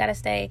always got to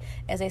stay,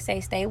 as they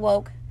say, stay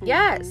woke.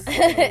 Yes.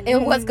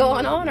 And what's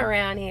going on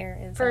around here.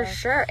 And For so,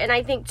 sure. And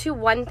I think, too,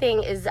 one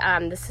thing is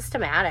the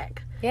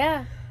systematic.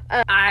 Yeah.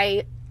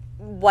 I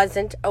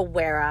wasn't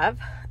aware of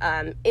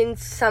in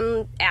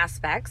some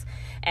aspects,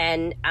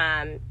 and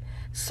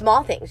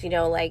small things,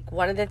 like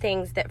one of the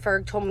things that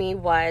Ferg told me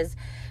was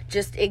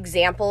just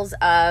examples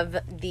of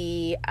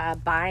the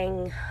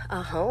buying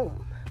a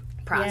home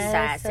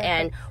process. Yes.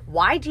 And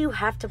why do you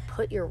have to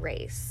put your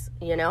race,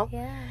 Yeah.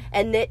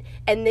 and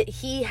that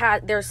he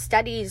had, there's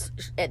studies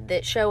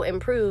that show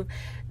and prove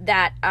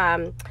that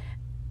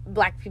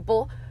black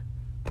people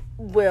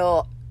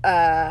will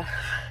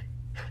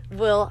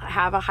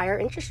have a higher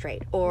interest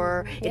rate,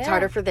 or it's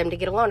harder for them to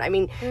get a loan. I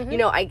mean,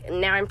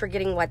 I'm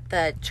forgetting what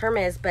the term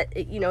is, but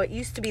it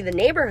used to be the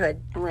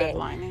neighborhood thing.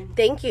 Redlining.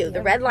 Thank you, the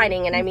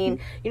redlining. And I mean,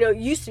 it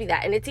used to be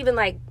that, and it's even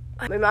like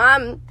my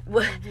mom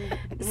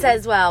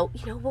says, well,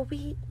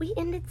 we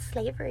ended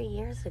slavery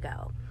years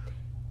ago.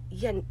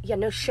 yeah,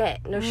 no shit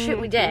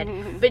we did.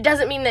 But it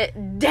doesn't mean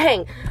that,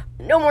 dang,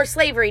 no more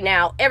slavery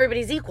now,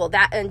 everybody's equal.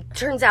 And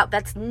turns out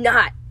that's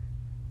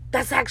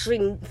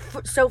actually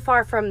so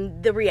far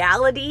from the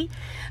reality.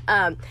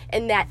 And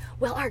that,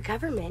 well, our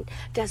government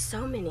does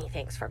so many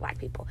things for Black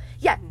people.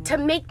 Yeah, to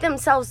make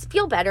themselves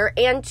feel better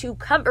and to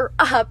cover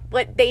up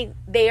what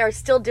they are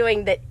still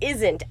doing that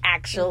isn't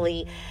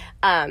actually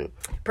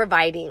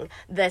providing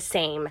the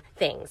same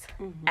things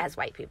as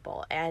white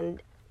people.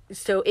 And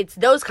so it's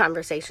those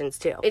conversations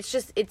too. It's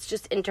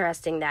just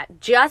interesting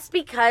that just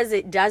because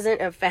it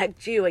doesn't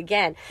affect you,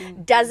 again,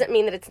 doesn't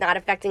mean that it's not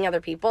affecting other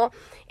people.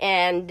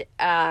 And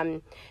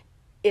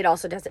it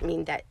also doesn't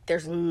mean that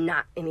there's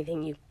not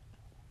anything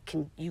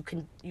that you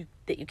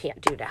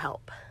can't do to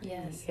help.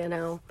 Yes. You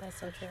know? That's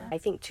so true. I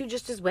think too,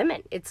 just as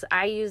women,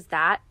 I use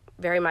that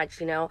very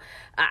much, you know.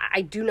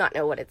 I do not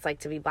know what it's like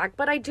to be Black,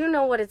 but I do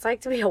know what it's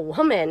like to be a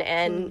woman.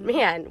 And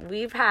man,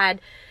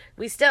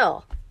 we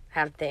still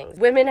have things.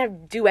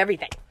 Women do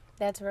everything.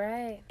 That's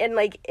right.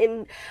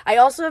 And I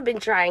also have been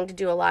trying to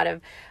do a lot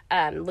of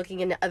looking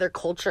into other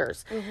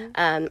cultures.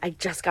 I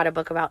just got a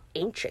book about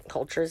ancient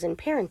cultures and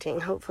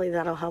parenting. Hopefully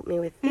that'll help me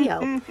with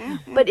Theo.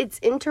 But it's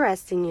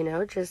interesting, you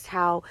know, just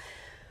how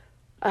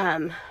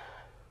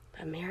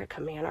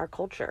America, man, our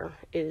culture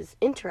is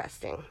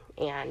interesting.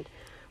 And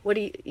what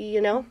do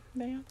you know?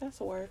 Yeah, that's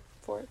a word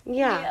for it.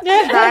 Yeah.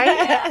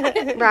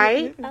 Right?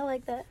 Right? I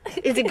like that.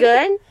 Is it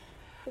good?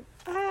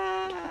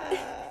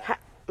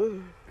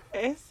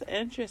 It's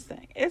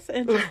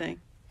interesting.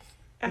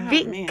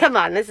 Man. Come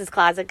on, this is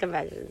Closet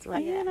Confessions.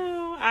 What? You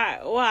know,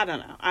 I don't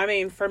know. I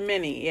mean, for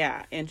many,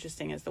 yeah,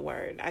 interesting is the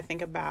word. I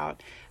think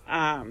about,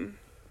 a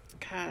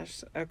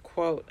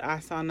quote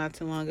I saw not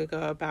too long ago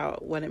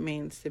about what it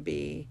means to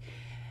be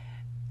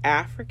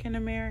African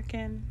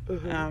American.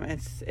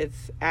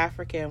 It's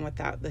African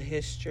without the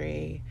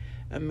history,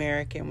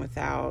 American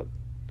without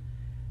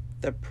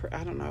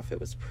I don't know if it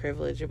was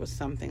privilege. It was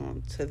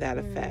something to that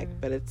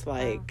effect, but it's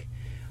like.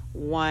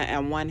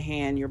 On one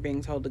hand, you're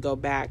being told to go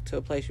back to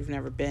a place you've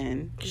never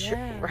been.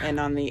 Yeah. And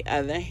on the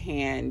other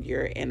hand,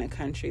 you're in a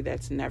country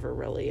that's never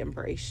really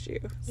embraced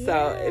you.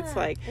 So it's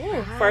like,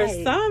 for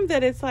some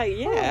that it's like,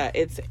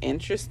 it's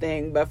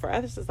interesting. But for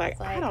others, it's like,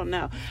 I don't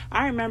know.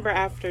 I remember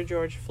after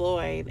George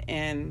Floyd,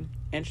 and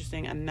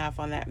interesting enough,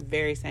 on that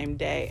very same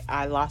day,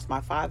 I lost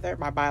my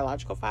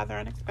biological father,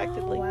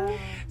 unexpectedly. Oh, wow.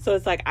 So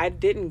it's like, I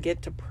didn't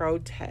get to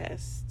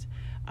protest.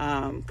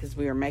 Because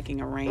we were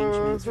making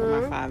arrangements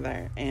for my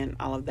father and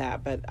all of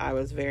that, but I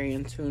was very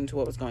in tune to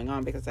what was going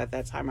on because at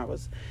that time I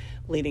was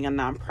leading a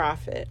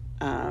nonprofit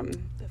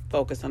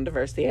focused on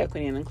diversity,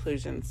 equity, and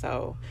inclusion.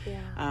 So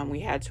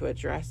we had to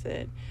address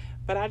it.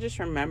 But I just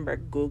remember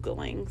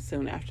Googling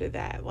soon after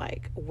that,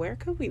 like, where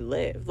could we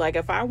live? Like,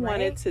 if I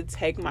wanted to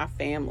take my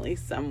family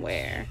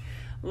somewhere,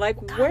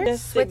 like, where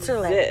does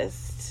Switzerland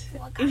exist?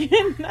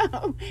 You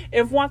know,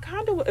 if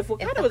Wakanda was a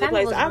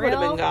place, I would have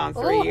been gone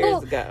 3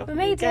 years ago.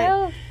 Me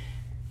too.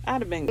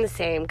 I'd have been the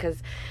same,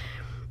 because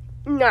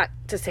not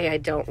to say I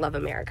don't love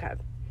America,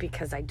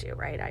 because I do,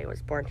 right? I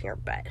was born here,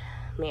 but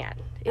man,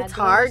 it's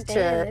hard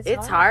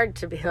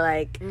to be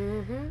like,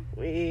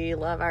 we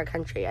love our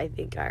country. I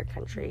think our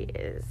country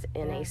is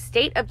in a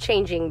state of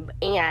changing,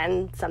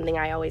 and something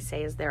I always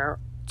say is there are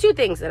two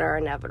things that are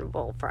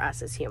inevitable for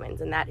us as humans,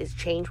 and that is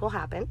change will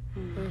happen,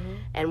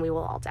 and we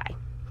will all die.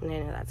 And I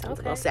know that sounds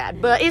a little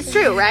sad, but it's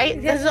true, right?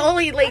 There's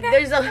only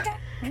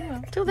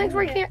two things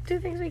we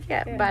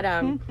can't.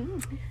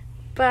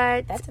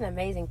 But that's an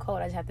amazing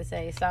quote. I just have to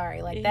say,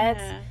 sorry. Like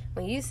that's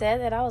when you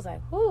said that, I was like,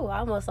 whoo! I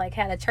almost like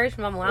had a church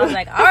moment. I was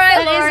like, all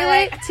right, Lord,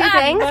 like two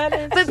things.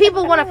 But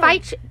people want to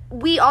fight.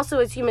 We also,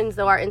 as humans,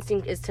 though, our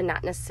instinct is to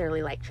not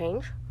necessarily like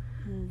change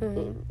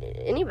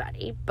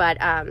anybody, but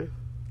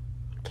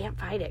can't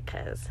fight it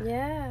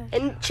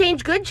and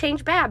change good,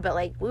 change bad. But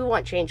like we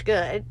want change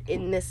good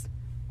in this.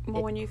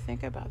 Well, when you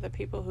think about the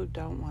people who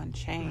don't want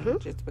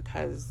change, it's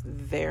because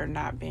they're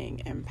not being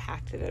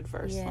impacted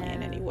adversely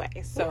in any way.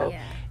 So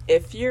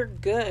if you're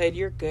good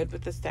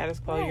with the status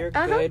quo, you're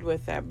good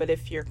with that. But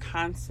if you're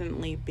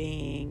constantly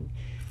being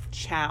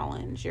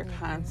challenged, you're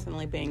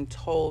constantly being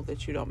told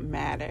that you don't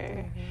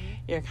matter,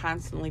 you're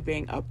constantly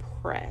being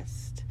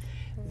oppressed,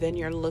 then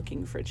you're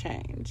looking for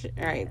change,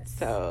 right?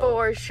 So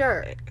for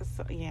sure.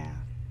 So,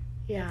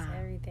 That's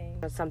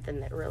everything.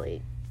 Something that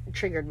really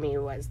triggered me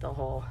was the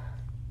whole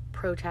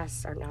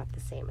protests are not the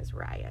same as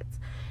riots,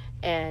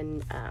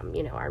 and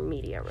our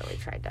media really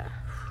tried to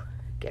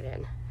get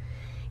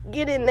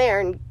in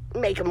there and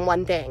make them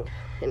one thing,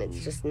 and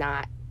it's just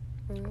not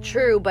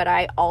true. But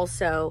I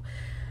also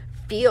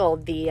feel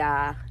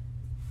the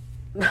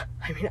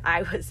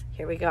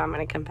here we go, I'm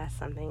gonna confess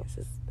something.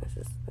 This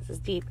is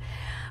deep.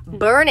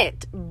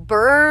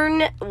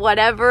 Burn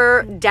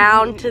whatever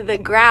down to the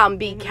ground,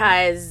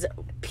 because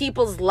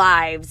people's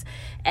lives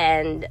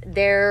and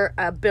their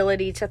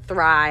ability to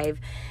thrive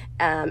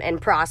and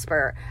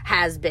prosper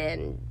has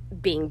been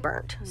being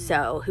burnt.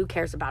 So who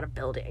cares about a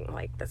building?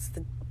 Like, that's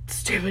the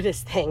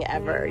stupidest thing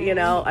ever,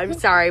 I'm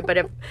sorry, but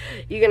if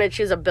you're gonna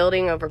choose a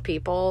building over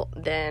people,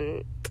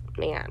 then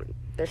man,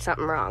 there's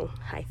something wrong,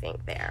 I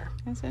think, there.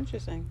 That's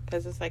interesting,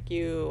 because it's like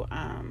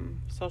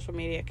social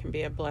media can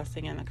be a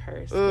blessing and a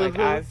curse. Like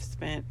I've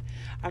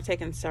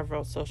taken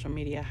several social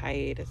media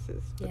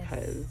hiatuses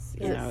because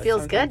it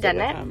feels good,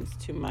 doesn't it? Becomes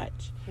too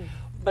much.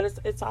 But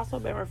it's also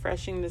been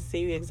refreshing to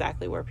see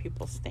exactly where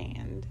people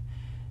stand,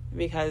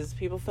 because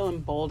people feel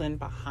emboldened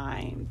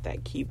behind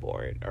that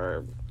keyboard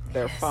or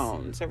their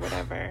phones or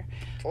whatever,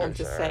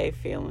 to say,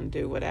 feel, and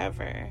do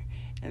whatever.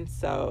 And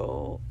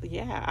so,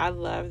 I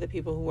love the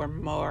people who are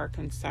more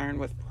concerned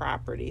with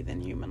property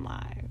than human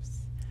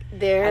lives.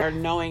 Or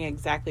knowing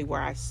exactly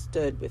where I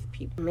stood with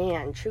people.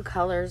 Man, true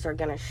colors are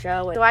going to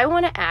show. So I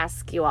want to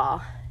ask you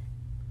all,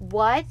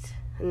 and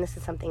this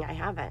is something I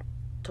haven't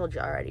told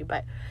you already,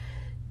 but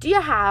do you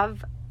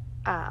have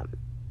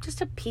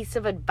just a piece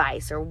of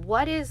advice, or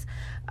what is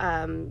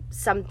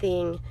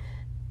something,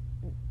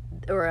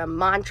 or a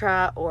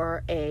mantra,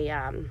 or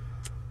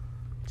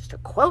just a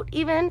quote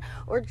even,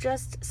 or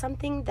just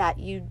something that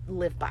you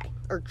live by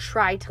or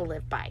try to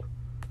live by?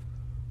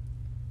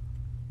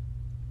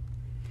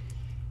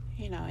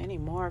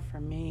 Anymore for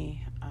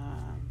me,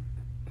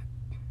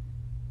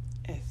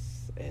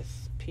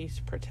 is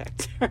peace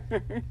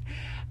protector.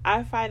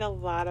 I fight a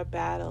lot of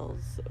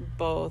battles,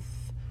 both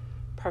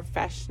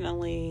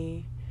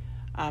professionally,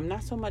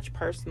 not so much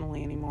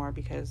personally anymore,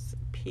 because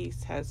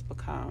peace has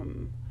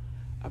become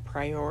a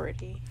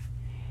priority.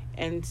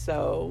 And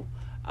so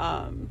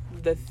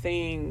the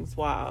things,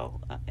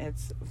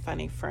 it's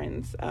funny,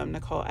 friends,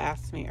 Nicole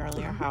asked me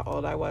earlier how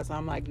old I was.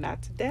 I'm like,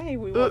 not today.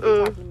 We won't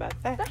be talking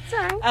about that. That's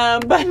all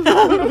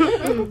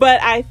right.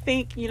 But I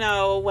think, when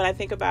I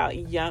think about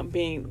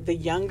being the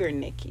younger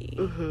Nikki,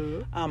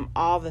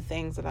 all the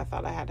things that I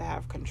thought I had to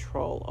have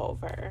control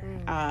over,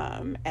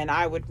 and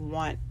I would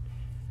want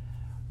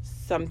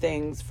some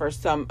things for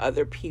some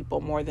other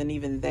people more than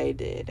even they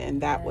did,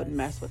 and that would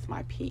mess with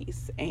my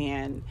peace.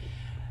 And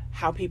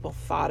how people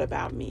thought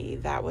about me,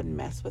 that would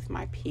mess with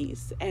my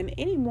peace. And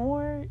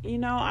anymore,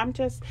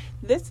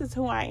 this is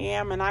who I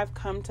am, and I've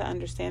come to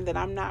understand that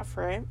I'm not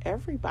for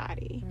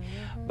everybody.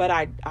 But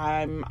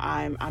I'm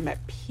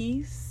at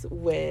peace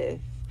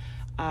with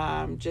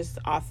just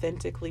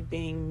authentically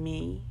being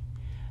me.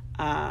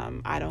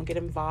 I don't get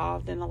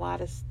involved in a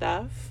lot of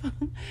stuff.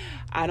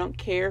 I don't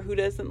care who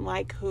doesn't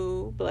like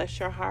who. Bless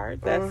your heart.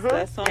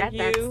 That's on you.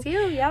 That's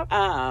you. Yep.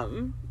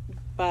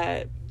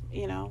 But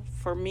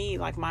for me,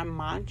 like, my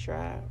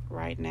mantra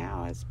right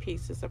now is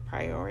peace is a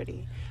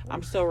priority.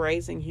 I'm still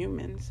raising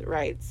humans,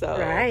 right?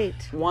 So,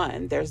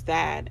 one, there's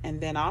that,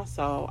 and then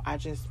also I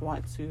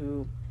want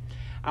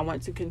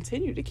to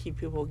continue to keep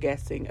people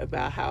guessing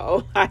about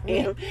how I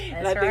am,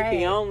 and I think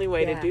the only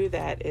way to do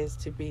that is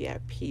to be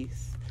at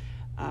peace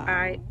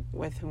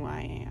with who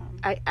I am.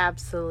 I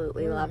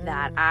absolutely love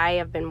that. I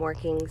have been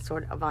working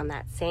sort of on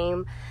that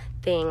same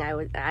thing.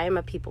 I am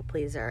a people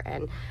pleaser,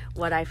 and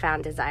what I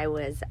found is I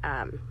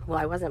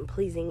wasn't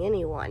pleasing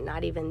anyone,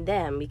 not even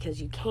them,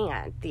 because you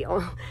can't.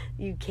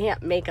 You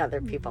can't make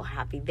other people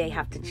happy. They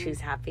have to choose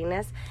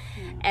happiness.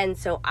 And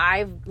so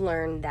I've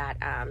learned that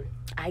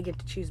I get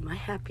to choose my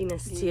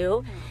happiness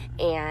too.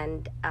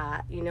 And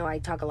I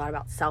talk a lot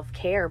about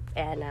self-care,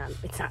 and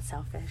it's not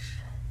selfish.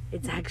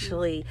 It's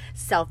actually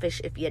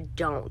selfish if you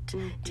don't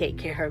take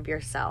care of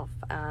yourself,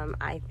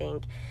 I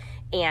think.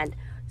 And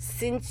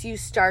since you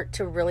start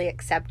to really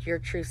accept your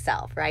true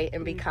self, right,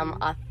 and become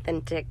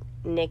authentic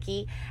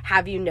Nikki,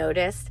 have you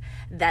noticed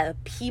that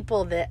the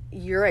people that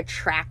you're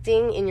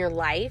attracting in your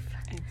life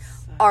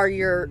are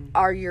your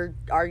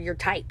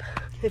type,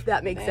 if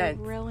that makes sense?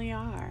 They really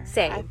are.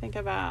 Same. I think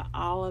about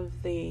all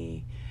of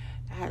the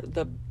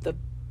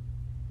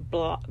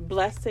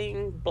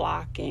blessing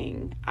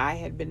blocking I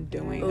had been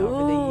doing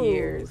over the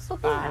years.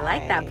 I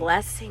like that,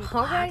 blessing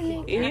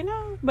blocking.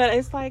 But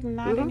it's like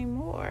not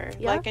anymore.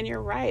 Yep. Like, and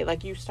you're right.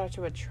 Like, you start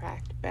to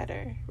attract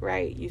better,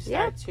 right? You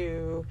start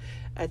to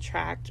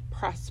attract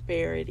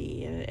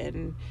prosperity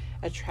and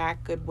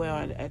attract goodwill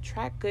and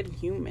attract good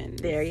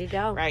humans. There you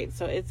go. Right.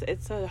 So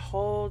it's a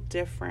whole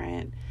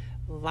different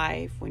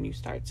life when you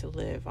start to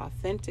live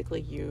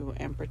authentically you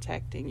and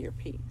protecting your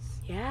peace.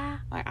 Yeah.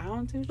 Like, I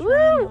don't do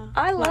drama.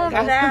 I love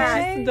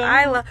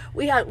that.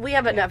 We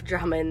have enough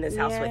drama in this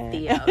house with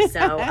Theo.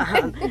 So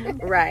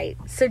right.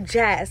 So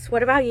Jess,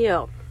 what about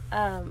you?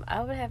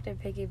 I would have to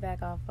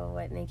piggyback off of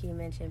what Nikki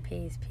mentioned.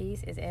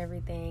 Peace is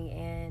everything.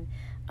 And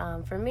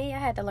for me, I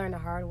had to learn the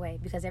hard way,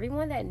 because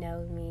everyone that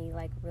knows me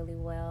like really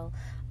well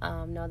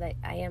know that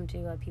I am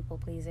too a people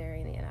pleaser,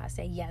 and I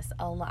say yes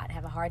a lot. I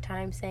have a hard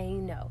time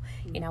saying no.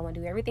 I want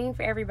to do everything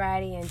for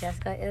everybody, and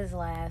Jessica is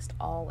last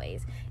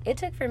always. It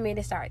took for me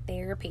to start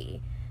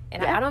therapy,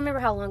 and I don't remember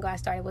how long ago I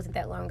started. It wasn't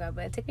that long ago,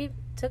 but it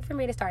took for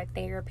me to start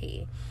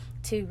therapy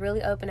to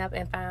really open up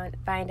and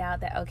find out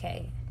that,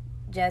 okay,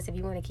 Jess, if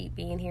you want to keep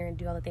being here and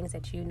do all the things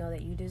that you know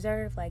that you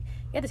deserve, like,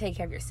 you have to take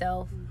care of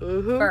yourself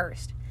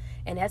first.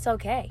 And that's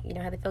okay. You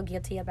don't have to feel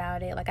guilty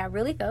about it. Like, I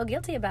really felt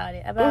guilty about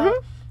it.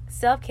 About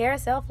self-care,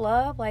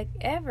 self-love, like,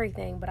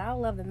 everything. But I'll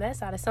love the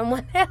mess out of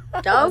someone else.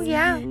 Oh,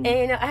 yeah.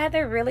 And, I had to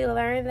really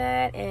learn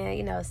that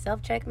and,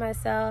 self-check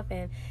myself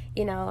and,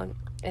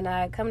 And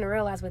I come to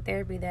realize with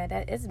therapy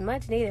that is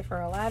much needed for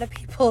a lot of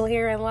people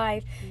here in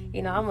life.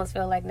 You know, I almost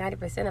feel like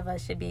 90% of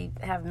us should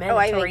have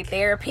mandatory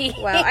therapy.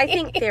 Well, I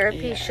think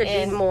therapy should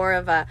be more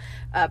of a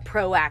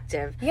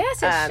proactive.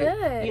 Yes, it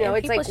should. You know,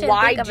 and it's like,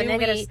 why do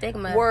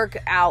we work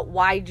out?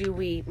 Why do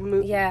we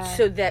move?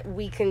 So that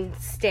we can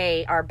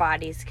our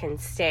bodies can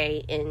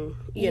stay in,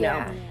 you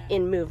know,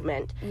 in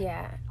movement.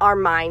 Yeah. Our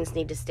minds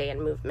need to stay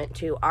in movement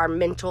too. Our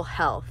mental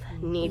health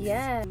needs.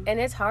 Yeah, and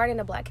it's hard in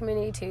the Black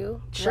community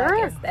too.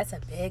 Sure. Like that's a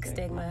big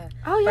stigma.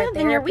 Oh yeah,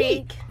 then you're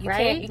weak,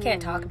 right? You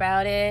can't talk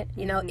about it.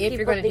 You know, if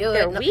you're going to do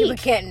it, people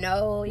can't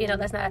know. You know,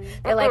 that's not.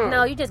 They're like,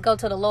 no, you just go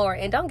to the Lord.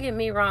 And don't get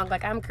me wrong,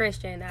 like I'm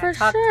Christian. I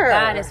talk to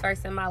God as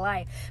first in my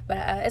life, but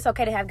it's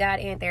okay to have God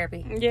and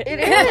therapy. Yeah, it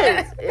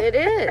is. It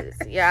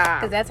is. Yeah.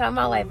 Because that's how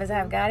my life is. I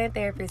have God and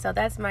therapy. So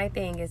that's my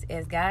thing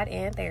is God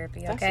and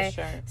therapy. Okay,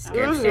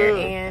 Scripture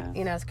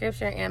and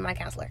Scripture and my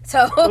counselor.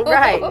 So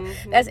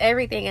that's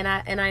everything. And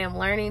I am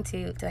learning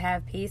to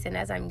have peace. And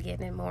as I'm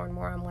getting it more and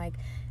more, I'm like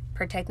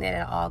protecting it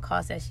at all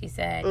costs, as she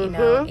said, you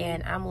know.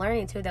 And I'm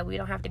learning too that we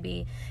don't have to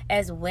be,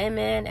 as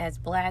women, as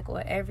Black,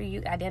 whatever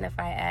you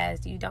identify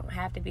as, you don't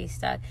have to be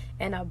stuck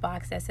in a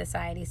box that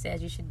society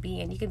says you should be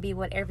in. You can be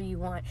whatever you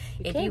want.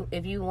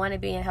 If you want to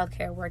be a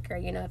healthcare worker,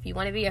 you know, if you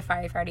want to be a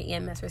firefighter,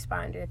 EMS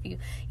responder, if you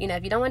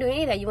don't want to do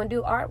any of that, you want to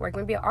do artwork, you want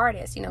to be an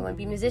artist, you know, want to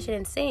be a musician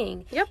and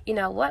sing, you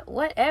know,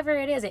 whatever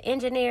it is, an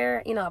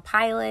engineer, you know, a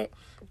pilot,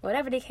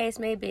 whatever the case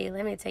may be.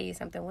 Let me tell you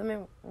something.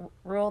 Women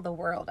rule the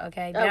world,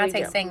 okay?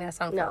 Beyonce sang that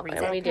song for a reason.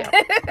 And we do.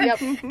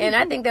 And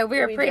I think that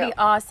we're pretty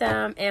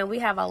awesome, and we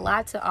have a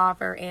lot to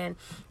offer. And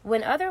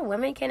when other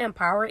women can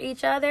empower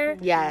each other,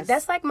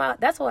 that's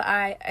what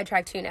I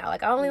attract to now.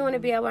 Like, I only want to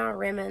be around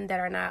women that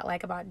are not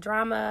like about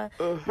drama,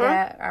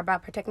 that are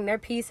about protecting their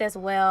peace as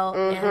well,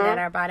 and that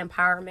are about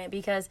empowerment,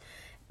 because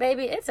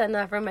baby, it's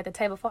enough room at the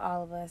table for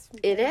all of us.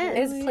 It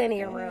is. There's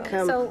plenty of room.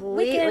 So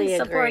we can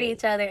support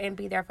each other and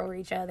be there for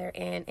each other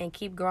and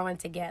keep growing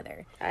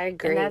together. I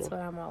agree. And that's what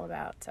I'm all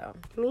about. So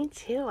me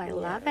too. I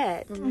love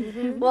it.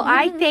 Well,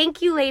 I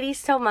thank you ladies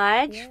so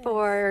much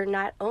for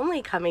not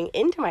only coming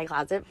into my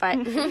closet,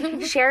 but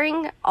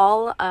sharing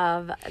all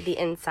of the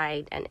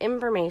insight and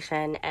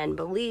information and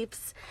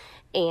beliefs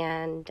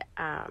and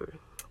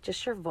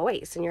just your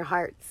voice and your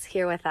hearts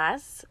here with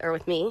us, or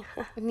with me.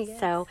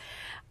 So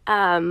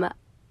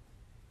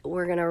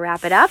we're going to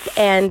wrap it up,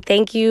 and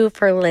thank you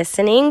for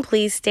listening.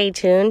 Please stay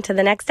tuned to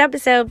the next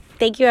episode.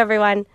 Thank you, everyone.